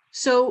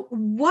 So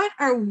what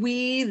are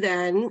we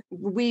then,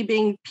 we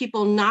being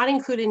people not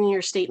included in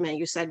your statement,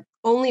 you said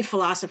only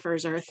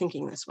philosophers are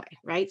thinking this way,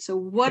 right? So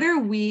what are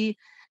we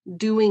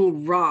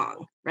doing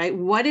wrong, right?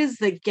 What is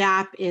the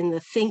gap in the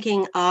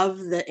thinking of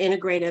the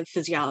integrative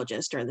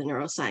physiologist or the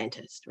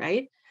neuroscientist,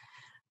 right?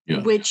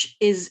 Which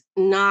is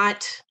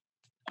not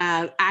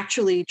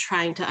actually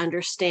trying to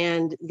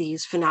understand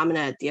these phenomena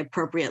at the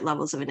appropriate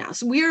levels of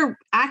analysis. We are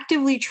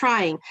actively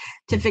trying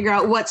to figure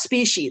out what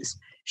species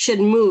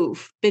should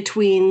move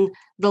between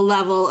the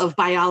level of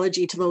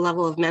biology to the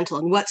level of mental,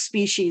 and what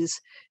species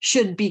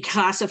should be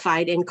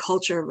classified in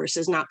culture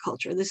versus not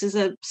culture. This is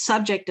a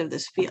subject of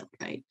this field,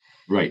 right?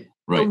 Right.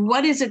 So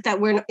what is it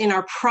that we're in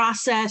our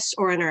process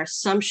or in our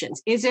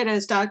assumptions? Is it,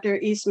 as Dr.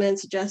 Eastman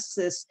suggests,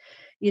 this,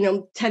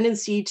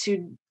 tendency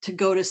to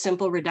go to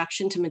simple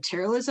reduction to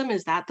materialism?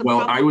 Is that the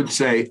problem? I would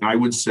say,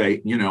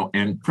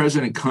 and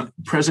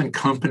present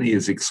company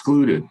is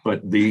excluded,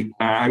 but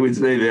I would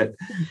say that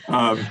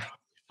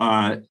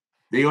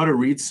they ought to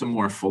read some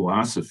more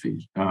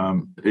philosophy.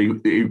 They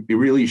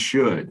really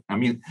should. I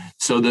mean,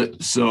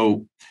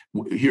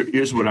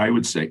 here's what I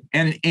would say,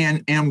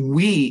 and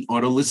we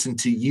ought to listen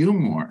to you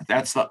more.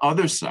 That's the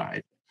other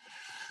side.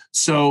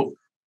 So,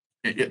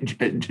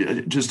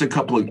 just a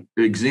couple of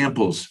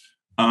examples.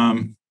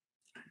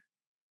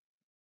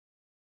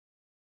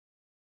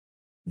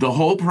 The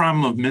whole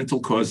problem of mental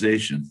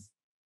causation,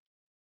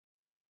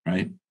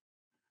 right,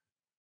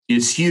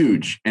 is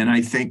huge, and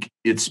I think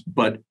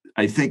the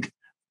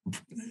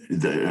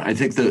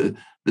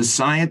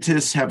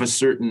scientists have a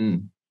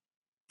certain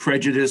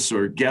prejudice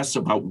or guess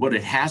about what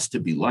it has to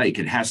be like.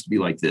 It has to be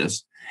like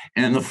this.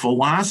 And the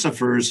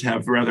philosophers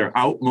have rather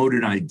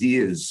outmoded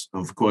ideas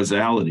of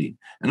causality.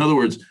 In other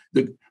words,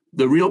 the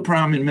real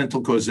problem in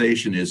mental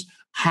causation is,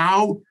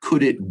 how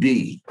could it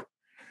be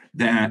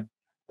that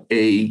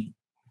a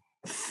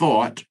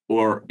thought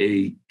or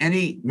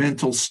any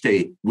mental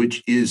state,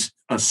 which is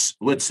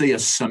let's say a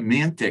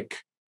semantic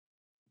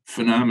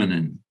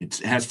phenomenon, it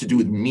has to do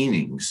with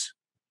meanings,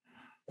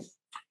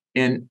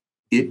 and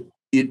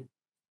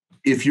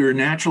if you're a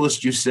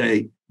naturalist, you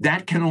say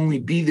that can only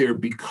be there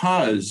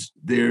because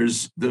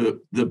there's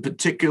the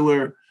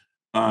particular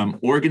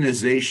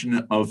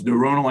organization of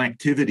neuronal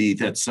activity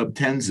that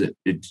subtends it.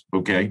 It's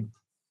okay.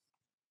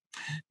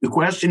 The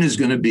question is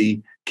going to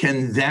be,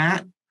 can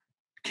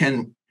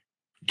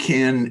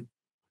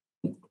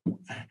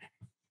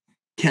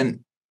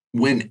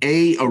when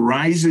A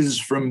arises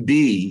from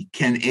B,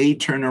 can A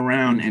turn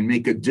around and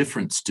make a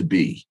difference to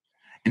B?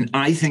 And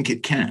I think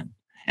it can.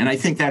 And I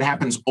think that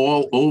happens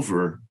all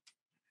over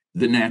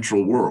the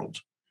natural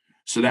world.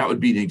 So that would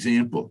be an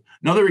example.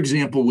 Another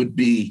example would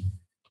be,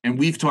 and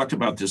we've talked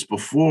about this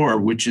before,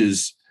 which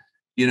is,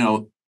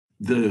 the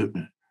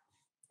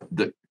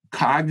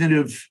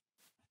cognitive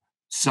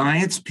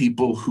science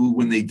people who,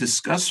 when they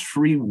discuss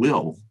free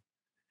will,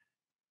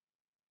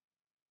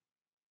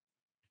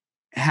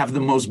 have the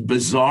most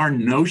bizarre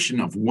notion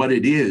of what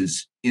it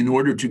is in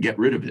order to get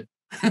rid of it.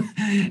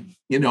 And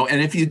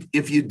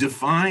if you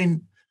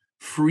define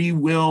free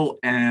will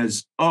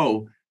as,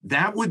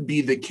 that would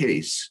be the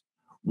case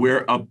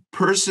where a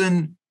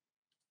person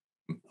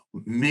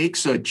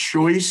makes a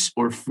choice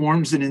or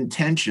forms an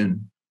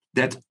intention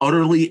that's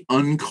utterly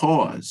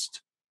uncaused.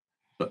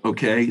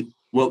 Okay.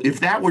 Well, if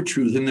that were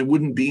true, then there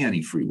wouldn't be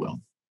any free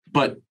will,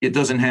 but it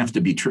doesn't have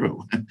to be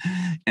true.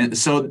 And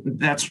so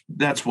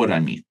that's what I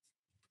mean.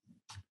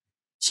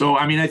 So,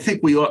 I mean, I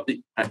think we all,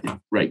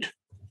 right.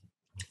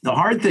 The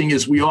hard thing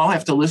is we all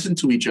have to listen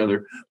to each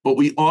other, but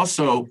we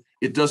also,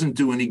 it doesn't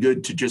do any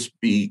good to just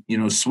be,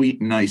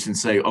 sweet and nice and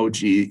say, oh,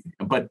 gee,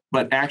 but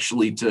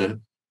actually to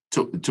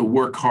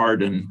work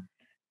hard and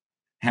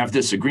have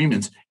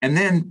disagreements and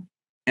then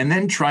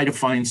try to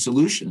find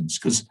solutions.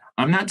 Because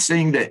I'm not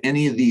saying that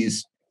any of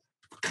these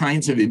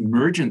kinds of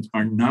emergent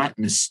are not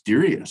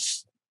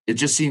mysterious. It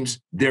just seems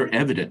they're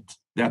evident.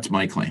 That's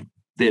my claim.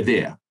 They're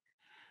there.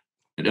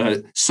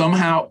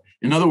 Somehow,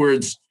 in other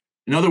words,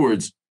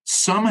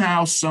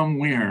 somehow,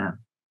 somewhere,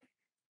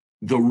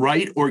 the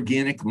right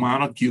organic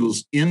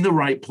molecules in the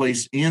right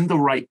place, in the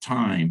right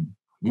time,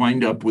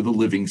 wind up with a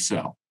living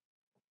cell.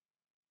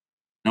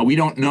 Now, we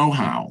don't know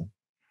how,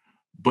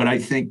 but I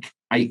think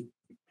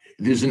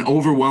there's an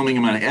overwhelming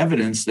amount of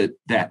evidence that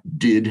that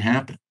did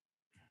happen.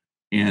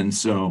 And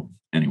so,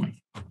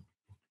 anyway,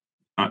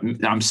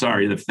 I'm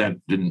sorry if that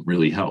didn't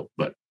really help,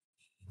 but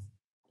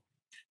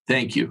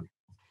thank you.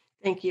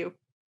 Thank you.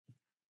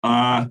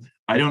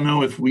 I don't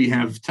know if we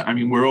have, I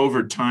mean, we're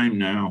over time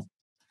now.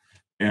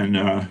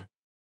 And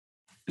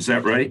is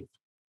that right?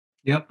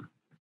 Yep.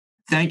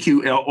 Thank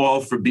you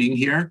all for being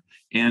here.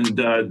 And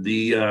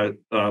the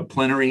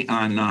plenary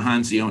on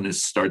Hansionis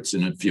starts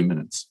in a few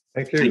minutes.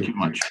 Thank you. Thank you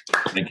much.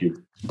 Thank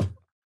you.